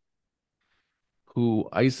guy who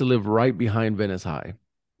I used to live right behind Venice High,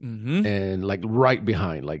 Mm-hmm. and like right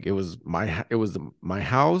behind, like it was my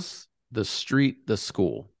house, the street, the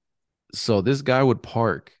school. So this guy would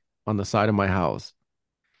park on the side of my house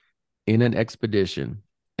in an expedition,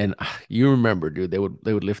 and you remember, dude, they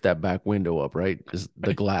would lift that back window up, right? Just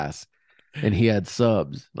the glass, and he had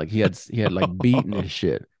subs, like he had like beaten and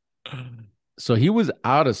shit. So he was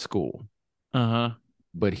out of school, Uh-huh.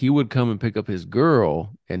 but he would come and pick up his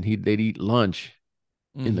girl, and they'd eat lunch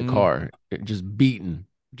in the Mm-hmm. car, just beaten.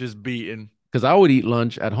 Just beaten. Because I would eat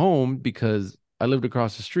lunch at home because I lived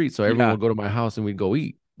across the street, so everyone Yeah. would go to my house and we'd go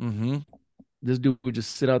eat. Mm-hmm. This dude would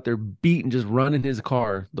just sit out there beating, just run in his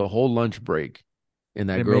car the whole lunch break, and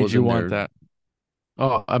that It girl made was you in want there. that.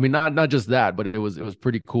 Oh, I mean, not just that, but it was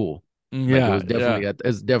pretty cool. Like Yeah, yeah.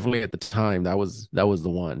 it's definitely at the time that was the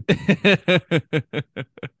one,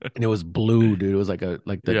 and it was blue, dude. It was like a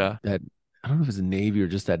like Yeah. that I don't know if it's navy or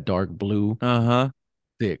just that dark blue, Uh-huh.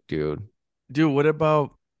 thick, dude. Dude, what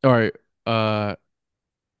about all right. Uh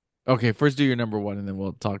okay, first do your number one and then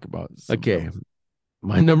we'll talk about something Okay, else.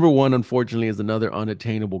 my number one, unfortunately, is another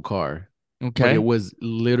unattainable car, but it Okay. was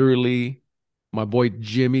literally my boy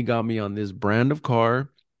Jimmy got me on this brand of car,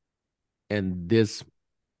 and this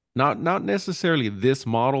not necessarily this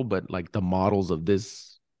model, but like the models of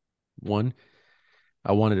this one.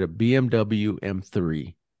 I wanted a BMW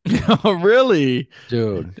M3, Oh, really?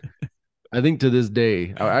 dude. I think to this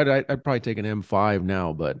day, I'd probably take an M5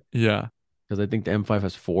 now, but Yeah. because I think the M5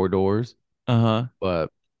 has four doors. Uh-huh. But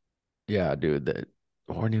yeah, dude, that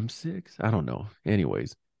or an M6. I don't know.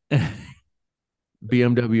 Anyways,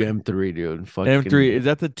 BMW M3, dude. M3, Fucking, is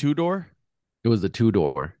that the two door? it was the two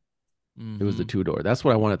door. It was the Mm-hmm. two door. That's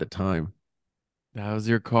what I wanted at the time. That was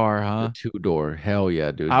your car, The huh? two door. Hell yeah,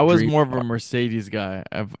 I dude. was Dream more of a car. Mercedes guy.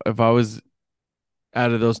 If I was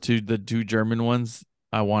out of those two, the two German ones,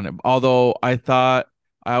 I wanted. Although I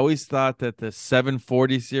always thought that the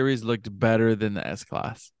 740 series looked better than the S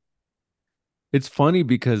class. It's funny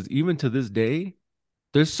because even to this day,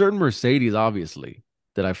 there's certain Mercedes, obviously,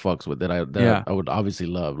 that I fucks with Yeah. I would obviously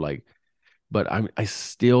love. Like, but I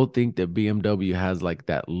still think that BMW has like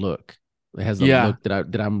that look. It has a Yeah. look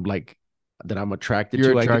that I'm attracted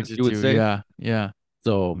You're to, I guess attracted you would to. say. Yeah. Yeah.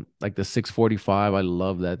 So like the 645, I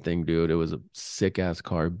love that thing, dude. It was a sick ass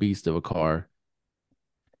car, beast of a car.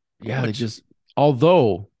 Yeah, they Which just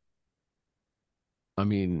although I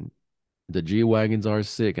mean the G Wagons are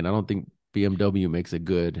sick, and I don't think BMW makes a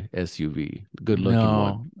good SUV, good looking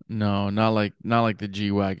one. no, no, not like the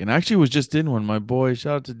G Wagon. I actually was just in one. My boy,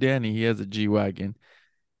 shout out to Danny. He has a G Wagon.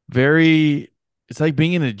 Very it's like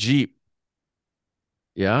being in a Jeep.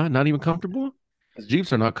 Yeah, not even comfortable. 'Cause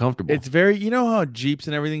Jeeps are not comfortable. It's very, you know how Jeeps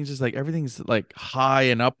and everything's just like everything's like high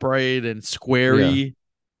and upright and Yeah. squarey.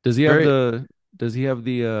 Does he have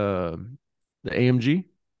Very the AMG?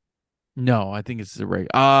 no, I think it's a regular.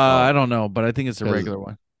 I Oh, don't know, but I think it's a because regular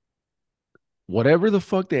one. whatever the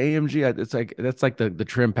fuck the AMG, it's like that's like the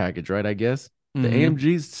trim package, right? I guess the Mm-hmm.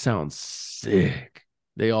 AMGs sound sick.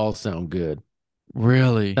 They all sound good.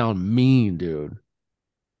 Really? Sound mean, dude.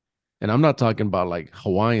 And I'm not talking about like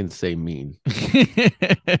Hawaiians say mean.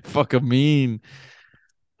 Fuck a mean.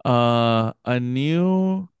 A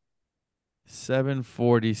new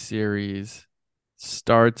 740 series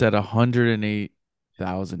starts at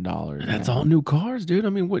 $108,000, That's man. all new cars, dude. I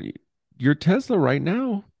mean, what your Tesla right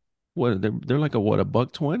now? What they're like a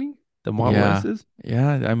buck 20? The Model Yeah. S's?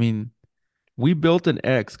 Yeah. I mean, We built an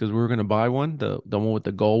X because we were gonna buy one, the one with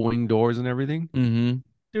the gold wing doors and everything. mm-hmm.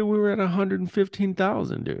 Dude, we were at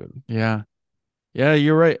 115,000, dude. Yeah. Yeah,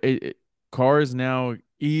 you're right. Cars now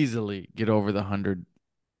easily get over the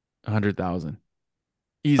 100,000 I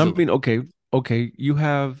easily. mean, okay, you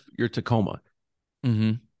have your Tacoma.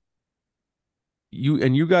 Mm-hmm.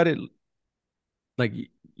 You got it. like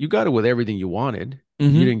you got it with everything you wanted. You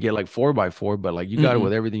Mm-hmm. didn't get like 4x4, but like you got it Mm-mm.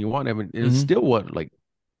 with everything you want. I mean, it's Mm-hmm. still what, like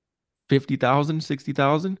 50,000,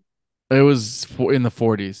 60,000 It was in the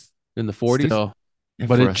 40s in the 40s. still, And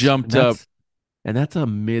but for it us, jumped up. and that's a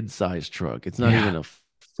mid-sized truck. It's not even Yeah. a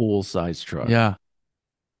full-size truck. Yeah.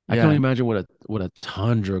 I can only Yeah. imagine what a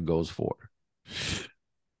Tundra goes for.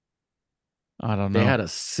 I don't They know. had a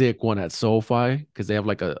sick one at SoFi because they have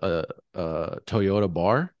like a Toyota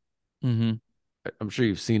bar. Mm-hmm. I'm sure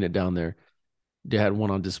you've seen it down there. They had one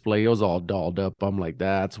on display. It was all dolled up. I'm like,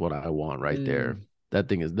 that's what I want right there. Mm. That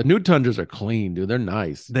thing is, the new Tundras are clean, dude. They're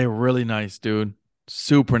nice. They're really nice, dude.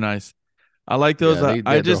 Super nice. I like those. Yeah,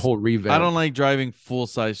 I they're just whole I don't revamp. like driving full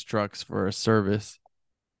size trucks for a service.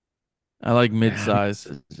 I like mid Yeah, because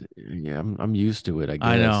size. yeah, I'm used to it, I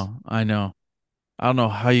I guess. know. I know. I don't know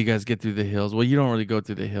how you guys get through the hills. Well, you don't really go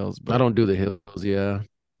through the hills, I but don't do the hills. Yeah,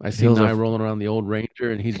 I see hills are Nye rolling around the old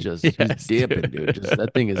Ranger, and he's yes, dipping, dude. Just dude.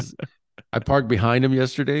 that thing is. I parked behind him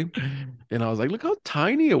yesterday, and I was like, look how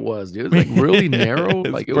tiny it was, dude. It's like really narrow. It's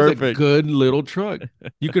Like it was a perfect. good little truck.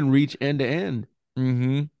 You can reach end to end.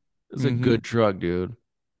 Mm-hmm. It's a Mm-hmm. good truck, dude.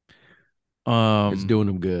 It's Um, doing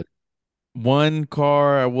him good. one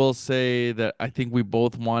car I will say that I think we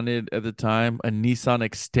both wanted at the time, a Nissan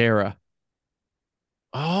Xterra.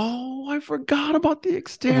 Oh, I forgot about the We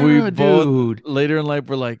Xterra, both dude. later in life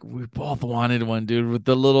were like, we both wanted one, dude, with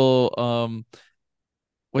the little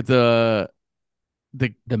with the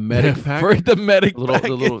The medic for pack, the medic the pack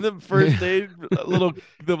in little, the first aid little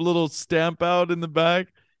the little stamp out in the back.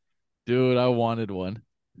 Dude, I wanted one.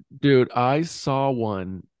 dude. I saw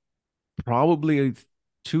one probably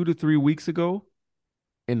 2 to 3 weeks ago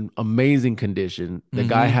in amazing condition. The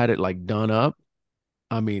guy Mm-hmm. had it like done up.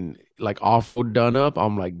 I mean, like awful done up.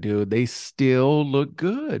 I'm like, dude, they still look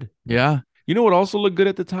good. Yeah. You know what also looked good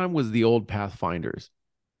at the time was the old Pathfinders.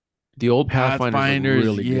 The old Pathfinders look Pathfinders,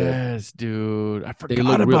 really good. yes, dude. I They forgot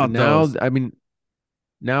look real about now. those. I mean,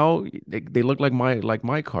 now they look like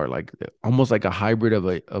my car, like almost like a hybrid of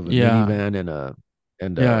a Yeah. minivan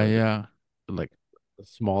and Yeah, a yeah. like a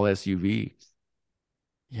small SUV.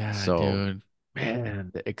 Yeah, So dude.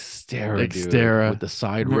 man, the Xterra, dude, with Xterra. the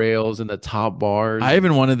side M- rails and the top I bars.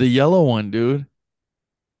 even wanted the yellow one, dude.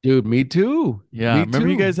 Dude, me too. Yeah. Me Remember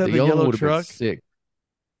you too. guys had The the yellow one yellow would have been truck? sick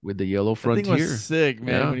with the yellow That thing was Frontier. sick,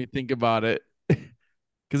 man, Yeah. when you think about it.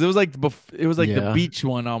 Because it was like it was like the Yeah. beach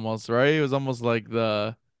one almost, right? It was almost like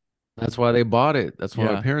the That's why they bought it. That's why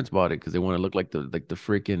my yeah. parents bought it because they want to look like the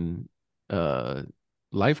freaking uh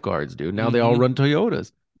lifeguards, dude. Now they all Mm-hmm. run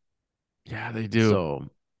Toyotas. Yeah, they do. So,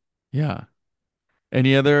 Yeah.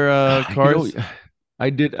 Any other you know, cars? I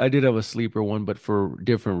did have a sleeper one, but for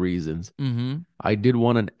different reasons. Mm-hmm. I did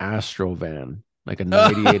want an Astro van, like a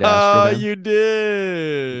 98 Astro van, You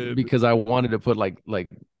did. because I wanted to put like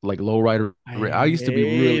lowrider. I I used to be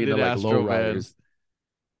really into hated like Astrovans. lowriders,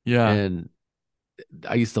 Yeah. and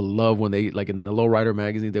I used to love when they like in the lowrider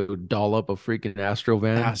magazine they would doll up a freaking Astro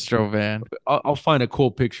van. Astrovan. I'll find a cool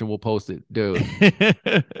picture and we'll post it, dude.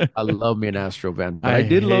 I love me an Astro van, but I I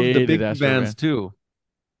did love the hated big vans Astrovan. too.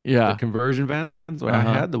 The Yeah. conversion vans. I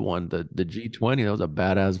Uh-huh. had the one, the G20. That was a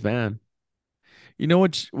badass van. You know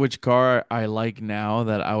which car I like now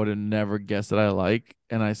that I would have never guessed that I like,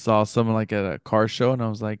 and I saw someone like at a car show, and I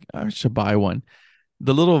was like, I should buy one.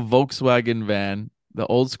 The little Volkswagen van, the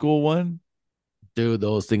old school one, Dude,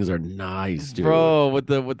 those things are nice, dude. bro, with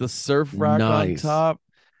the surf rack on Nice. top.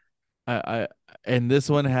 I and this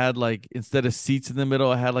one had like instead of seats in the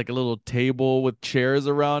middle, it had like a little table with chairs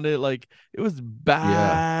around it. Like it was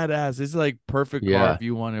Yeah. badass. It's like perfect car Yeah. if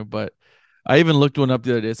you want it. But I even looked one up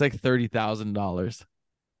the other day. It's like $30,000.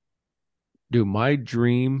 Dude, my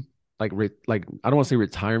dream, like I don't want to say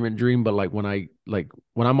retirement dream, but like when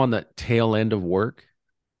I'm on the tail end of work,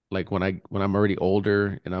 like when I'm already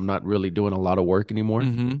older and I'm not really doing a lot of work anymore,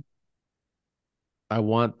 Mm-hmm. I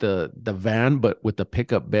want the van but with the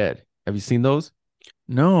pickup bed. Have you seen those?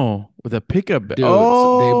 No, with a pickup. Dude,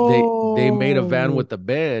 so they made a van Oh, with the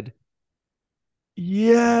bed.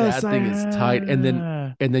 yes, That I thing is tight,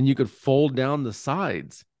 have. and then you could fold down the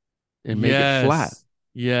sides and make it flat. Yes,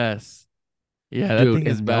 yes, yeah. That Dude, thing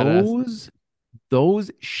is and badass.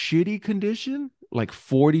 those shitty condition, like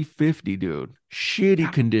 40, 50, dude. Shitty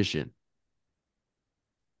Yeah, condition.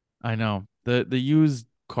 I know the used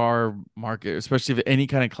car market, especially if any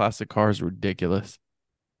kind of classic car, is ridiculous.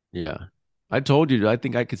 Yeah. I told you, dude, I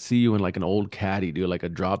think I could see you in like an old caddy, dude, like a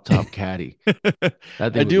drop top caddy. That I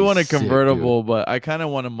thing would do be want a sick, dude. convertible, but I kind of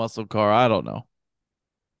want a muscle car. I don't know.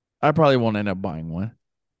 I probably won't end up buying one.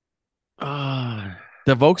 Ah,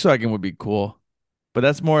 The Volkswagen would be cool, but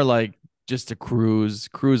that's more like just to cruise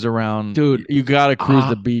around. Dude. You gotta cruise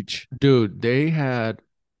the Ah, beach. dude, they had.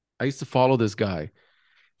 I used to follow this guy.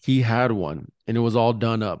 He had one, and it was all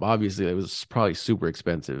done up. Obviously, it was probably super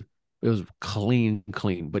expensive. It was clean,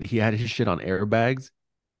 clean, but he had his shit on airbags,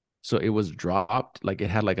 so it was dropped. Like it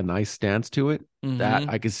had like a nice stance to it. That Mm-hmm.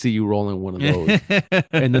 I could see you rolling one of those,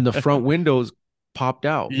 and then the front windows popped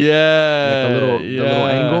out, like a Yeah, little the little yeah,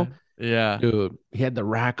 angle. yeah. Dude, he had the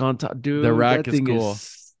rack on top. The Dude, rack that is thing cool.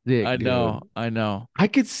 is sick, I know, dude. I know. I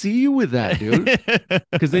could see you with that, dude.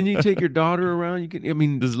 Because then you take your daughter around. You can, I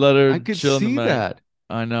mean, Just let her I could chill in the see back. that.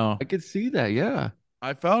 I know. I could see that. Yeah.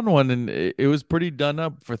 I found one and it was pretty done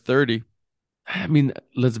up for 30. I mean,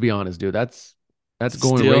 let's be honest, dude. That's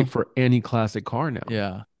going rate Still, for any classic car now.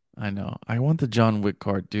 yeah, I know. I want the John Wick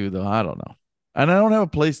car too, though. I don't know. And I don't have a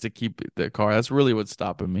place to keep the car. That's really what's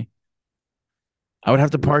stopping me. I would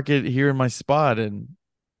have to park it here in my spot and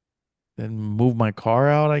then move my car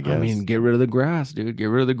out, I I mean, guess. get rid of the grass, dude. Get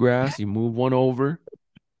rid of the grass. You move one over.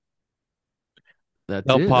 That's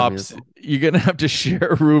Tell it. I mean, Pops, you're gonna have to share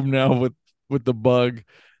a room now with the bug.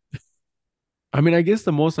 I guess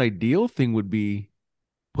the most ideal thing would be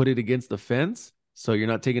put it against the fence so you're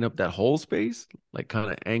not taking up that whole space. Like kind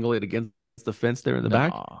of angle it against the fence there in the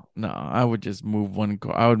back. No, no, I would just move one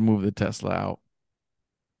car. I would move the Tesla out.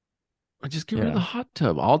 Or just get rid of the Yeah. hot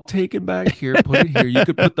tub. I'll take it back here, put it here. You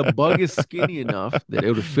could put the bug is skinny enough that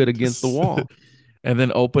it would fit against the Just- wall. and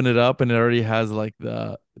then open it up and it already has like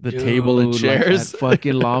the table and Dude, like that chairs.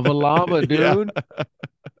 fucking lava, Yeah. dude.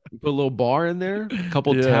 You put a little bar in there, a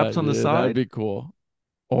couple Yeah, taps on the yeah, that'd side. be cool.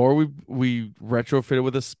 Or we retrofit it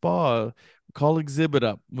with a spa. Call exhibit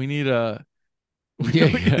up. We need a we Yeah,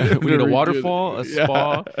 need yeah. them We to need a redo waterfall, a the,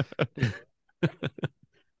 spa. yeah.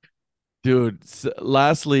 Dude,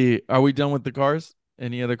 lastly, are we done with the cars?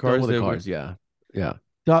 Any other Done cars with the that we cars, yeah. Yeah.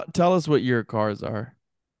 tell us what your cars are,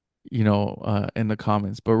 in the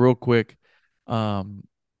comments. But real quick, um,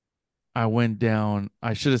 I went down,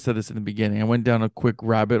 I should have said this in the beginning. I went down a quick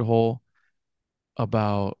rabbit hole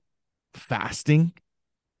about fasting.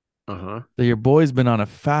 Uh-huh. So your boy's been on a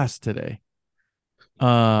fast today.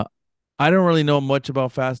 Uh, I don't really know much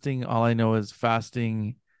about fasting. All I know is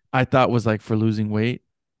fasting I thought was like for losing weight.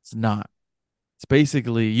 It's not. It's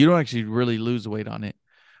basically you don't actually really lose weight on it.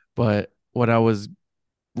 But what I was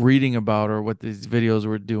reading about or what these videos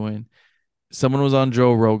were doing, someone was on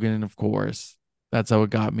Joe Rogan, and of course, that's how it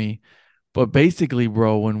got me. But basically,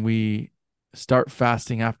 bro, when we start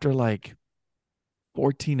fasting after like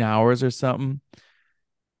 14 hours or something,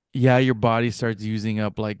 yeah, your body starts using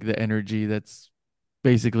up like the energy that's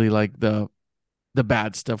basically like the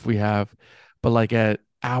bad stuff we have. But like at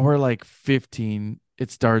hour like 15,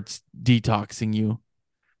 it starts detoxing you.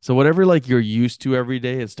 So whatever like you're used to every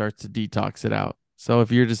day, it starts to detox it out. So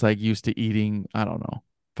if you're just like used to eating, I don't know,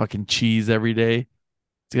 fucking cheese every day,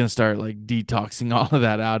 it's gonna start like detoxing all of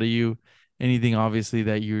that out of you. Anything obviously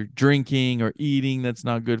that you're drinking or eating that's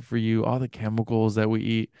not good for you, all the chemicals that we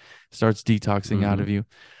eat starts detoxing out Mm-hmm. of you.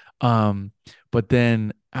 Um, but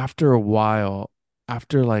then after a while,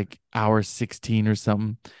 after like hour 16 or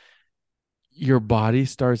something, your body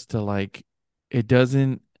starts to like it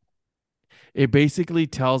doesn't it basically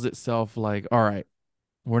tells itself like, all right,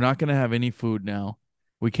 we're not going to have any food now.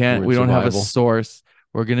 We're in We don't have a survival. source.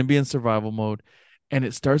 We're going to be in survival mode. And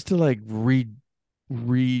it starts to like re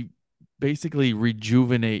basically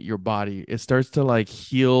rejuvenate your body. It starts to like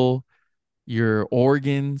heal your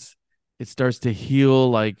organs. It starts to heal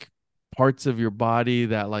like parts of your body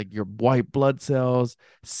that like your white blood cells,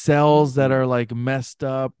 cells that are Mm. like messed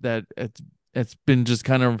up that it's been just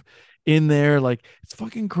kind of in there like it's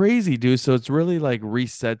fucking crazy, dude. So it's really like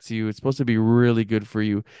resets you. It's supposed to be really good for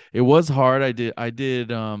you. It was hard. I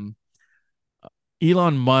did Elon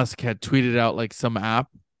Musk had tweeted out like some app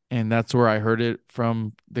and that's where I heard it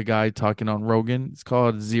from the guy talking on Rogan. It's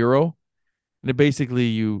called Zero, and it basically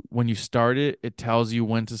you when you start it, it tells you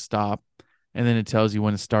when to stop and then it tells you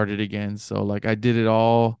when to start it again. So like I did it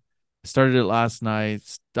all, started it last night,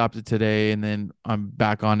 stopped it today, and then I'm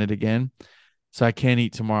back on it again. So I can't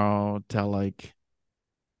eat tomorrow till like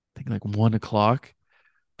I think like 1 o'clock.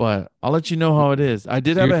 But I'll let you know how it is. I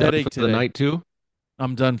did So have you're a done for headache the today. night too?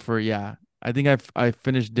 I'm done for yeah. I think I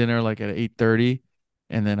finished dinner like at 8:30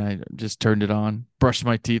 and then I just turned it on, brushed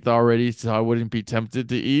my teeth already so I wouldn't be tempted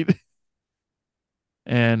to eat.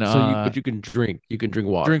 And So you can drink. You can drink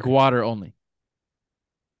drink water. water only.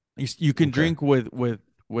 You can Okay. drink with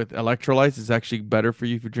electrolytes. It's actually better for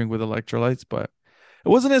you if you drink with electrolytes, but it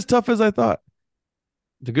wasn't as tough as I thought.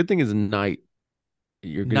 The good thing is night,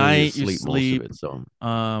 you're gonna need to Night you sleep most of sleep. it. So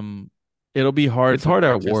Um, It'll be hard It's for hard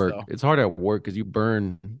at breakfast work. though. It's hard at work because we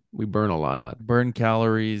burn a lot. Burn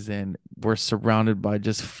calories and we're surrounded by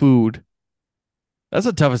just food. That's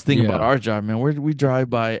the toughest thing about Yeah, our job, man. We drive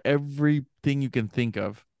by everything you can think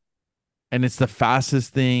of. And it's the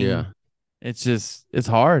fastest thing. yeah, It's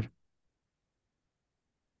hard.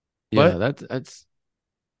 yeah. But That's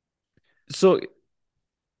so.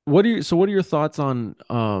 What are your thoughts on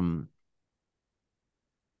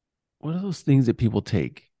what are those things that people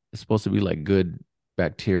take? It's supposed to be like good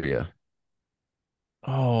bacteria.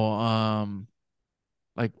 oh,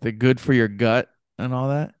 like the good for your gut and all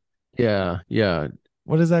that. Yeah, yeah.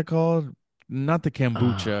 What is that called? Not the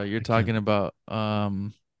kombucha. You're I can't talking about I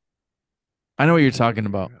know what you're talking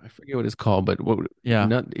about. I forget what it's called, but what Yeah.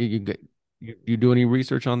 not you get you do any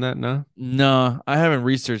research on that now? No, I haven't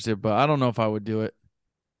researched it, but I don't know if I would do it.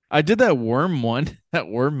 I did that worm one, that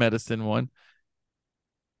worm medicine one.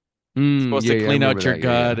 It's supposed Yeah, to yeah, I clean remember out your that.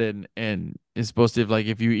 Yeah, gut yeah. and it's supposed to like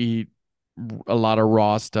if you eat a lot of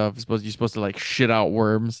raw stuff, you're supposed to like shit out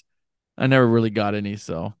worms. I never really got any,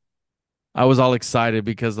 so I was all excited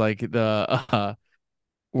because like the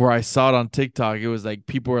where I saw it on TikTok, it was like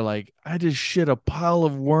people were like, "I just shit a pile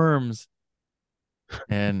of worms,"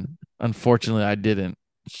 and unfortunately, I didn't.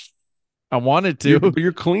 I wanted to,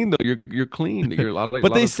 You're clean though. You're clean. You're a but lot they of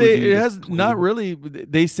the foods say you it eat is has not clean. really.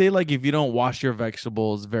 They say like if you don't wash your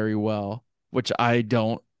vegetables very well, which I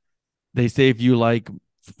don't. They say if you like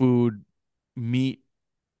food, meat,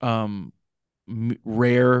 um,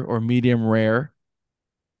 rare or medium rare,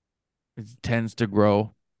 it tends to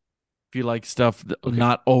grow. If you like stuff Okay.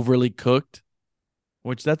 not overly cooked,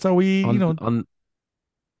 which that's how we, On on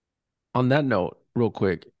on that note, real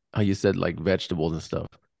quick, how you said like vegetables and stuff.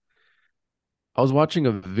 I was watching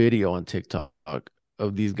a video on TikTok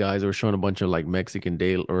of these guys that were showing a bunch of like Mexican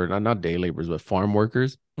day or not day laborers, but farm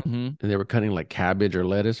workers, Mhm. and they were cutting like cabbage or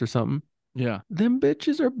lettuce or something. Yeah. Them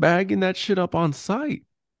bitches are bagging that shit up on site.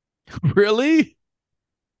 Really?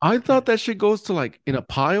 I thought that shit goes to like in a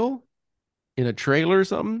pile, in a trailer or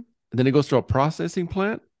something, and then it goes to a processing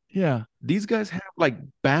plant. Yeah. These guys have like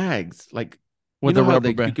bags, like you With know a how rubber they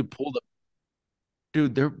you band. could pull the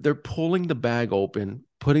dude, they're pulling the bag open,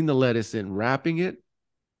 putting the lettuce in, wrapping it,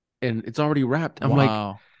 and it's already wrapped. I'm like,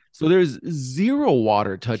 Wow. so there's zero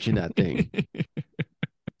water touching that thing.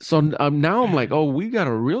 So now I'm like, oh, we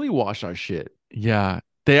gotta really wash our shit. Yeah.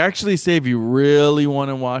 They actually say if you really want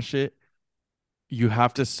to wash it, you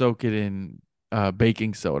have to soak it in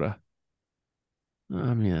baking soda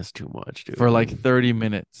I mean, that's too much, for like dude. 30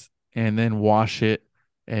 minutes and then wash it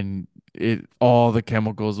and it all the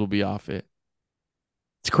chemicals will be off it.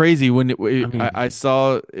 It's crazy when I I mean,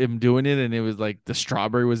 saw him doing it and it was like the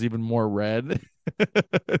strawberry was even more red.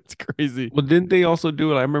 It's crazy. well, didn't they also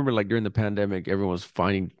do it? I remember like during the pandemic, everyone was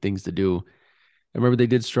finding things to do. I remember they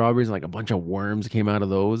did strawberries and like a bunch of worms came out of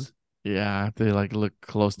those. Yeah, if they like look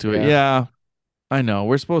close to it. Yeah. Yeah, I know.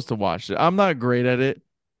 We're supposed to wash it. I'm not great at it.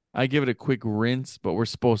 I give it a quick rinse, but we're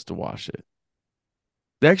supposed to wash it.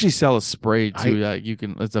 They actually sell a spray I too that you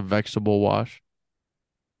can. It's a vegetable wash.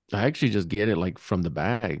 I actually just get it like from the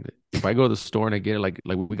bag. If I go to the store and I get it like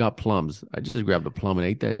we got plums, I just grab the plum and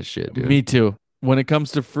ate that shit, dude. Me too. When it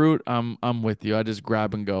comes to fruit, I'm with you. I just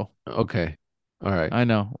grab and go. Okay. All right. I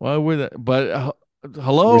know. Well, but We're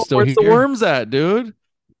hello, still where's the here. worms at, dude?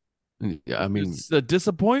 Yeah, I mean, It's a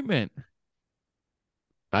disappointment.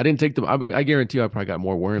 I didn't take them. I guarantee you I probably got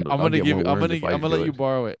more worms. I'm I'll gonna get give more you. worms if I I'm gonna let do you it.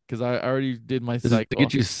 borrow it because I already did my Does it get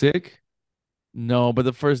cycle. you sick? No, but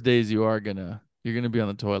the first days you're gonna be on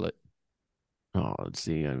the toilet. Oh, let's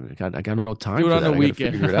see. I got no time Do it for on the that. I got to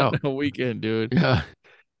weekend. figure it On out. the weekend, dude. Yeah.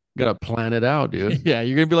 Got to plan it out, dude. Yeah,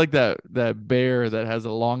 you're gonna be like that bear that has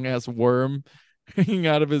a long ass worm hanging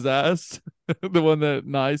out of his ass. The one that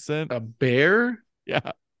Nye sent. A bear?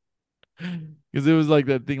 Yeah. Because it was like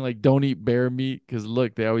that thing like don't eat bear meat because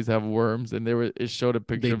look they always have worms and it showed a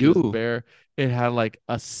picture They of this do. bear. It had like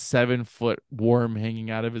a 7 foot worm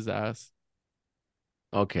hanging out of his ass.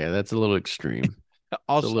 Okay, that's a little extreme.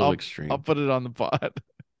 I'll It's a little I'll extreme. put it on the pod.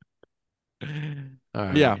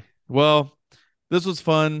 All Yeah. right. Well, this was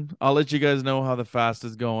fun. I'll let you guys know how the fast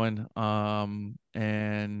is going.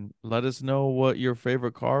 And let us know what your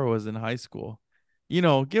favorite car was in high school.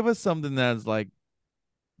 Give us something that's like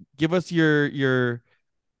give us your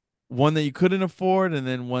one that you couldn't afford and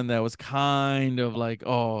then one that was kind of like,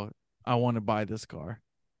 oh, I want to buy this car.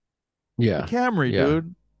 The Yeah. Camry, Yeah.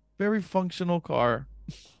 dude. Very functional car.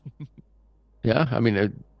 Yeah. I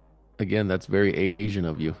mean, again, that's very Asian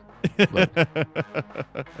of you. But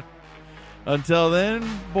Until then,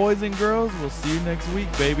 boys and girls, we'll see you next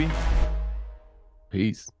week, baby.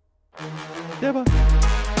 peace. Never.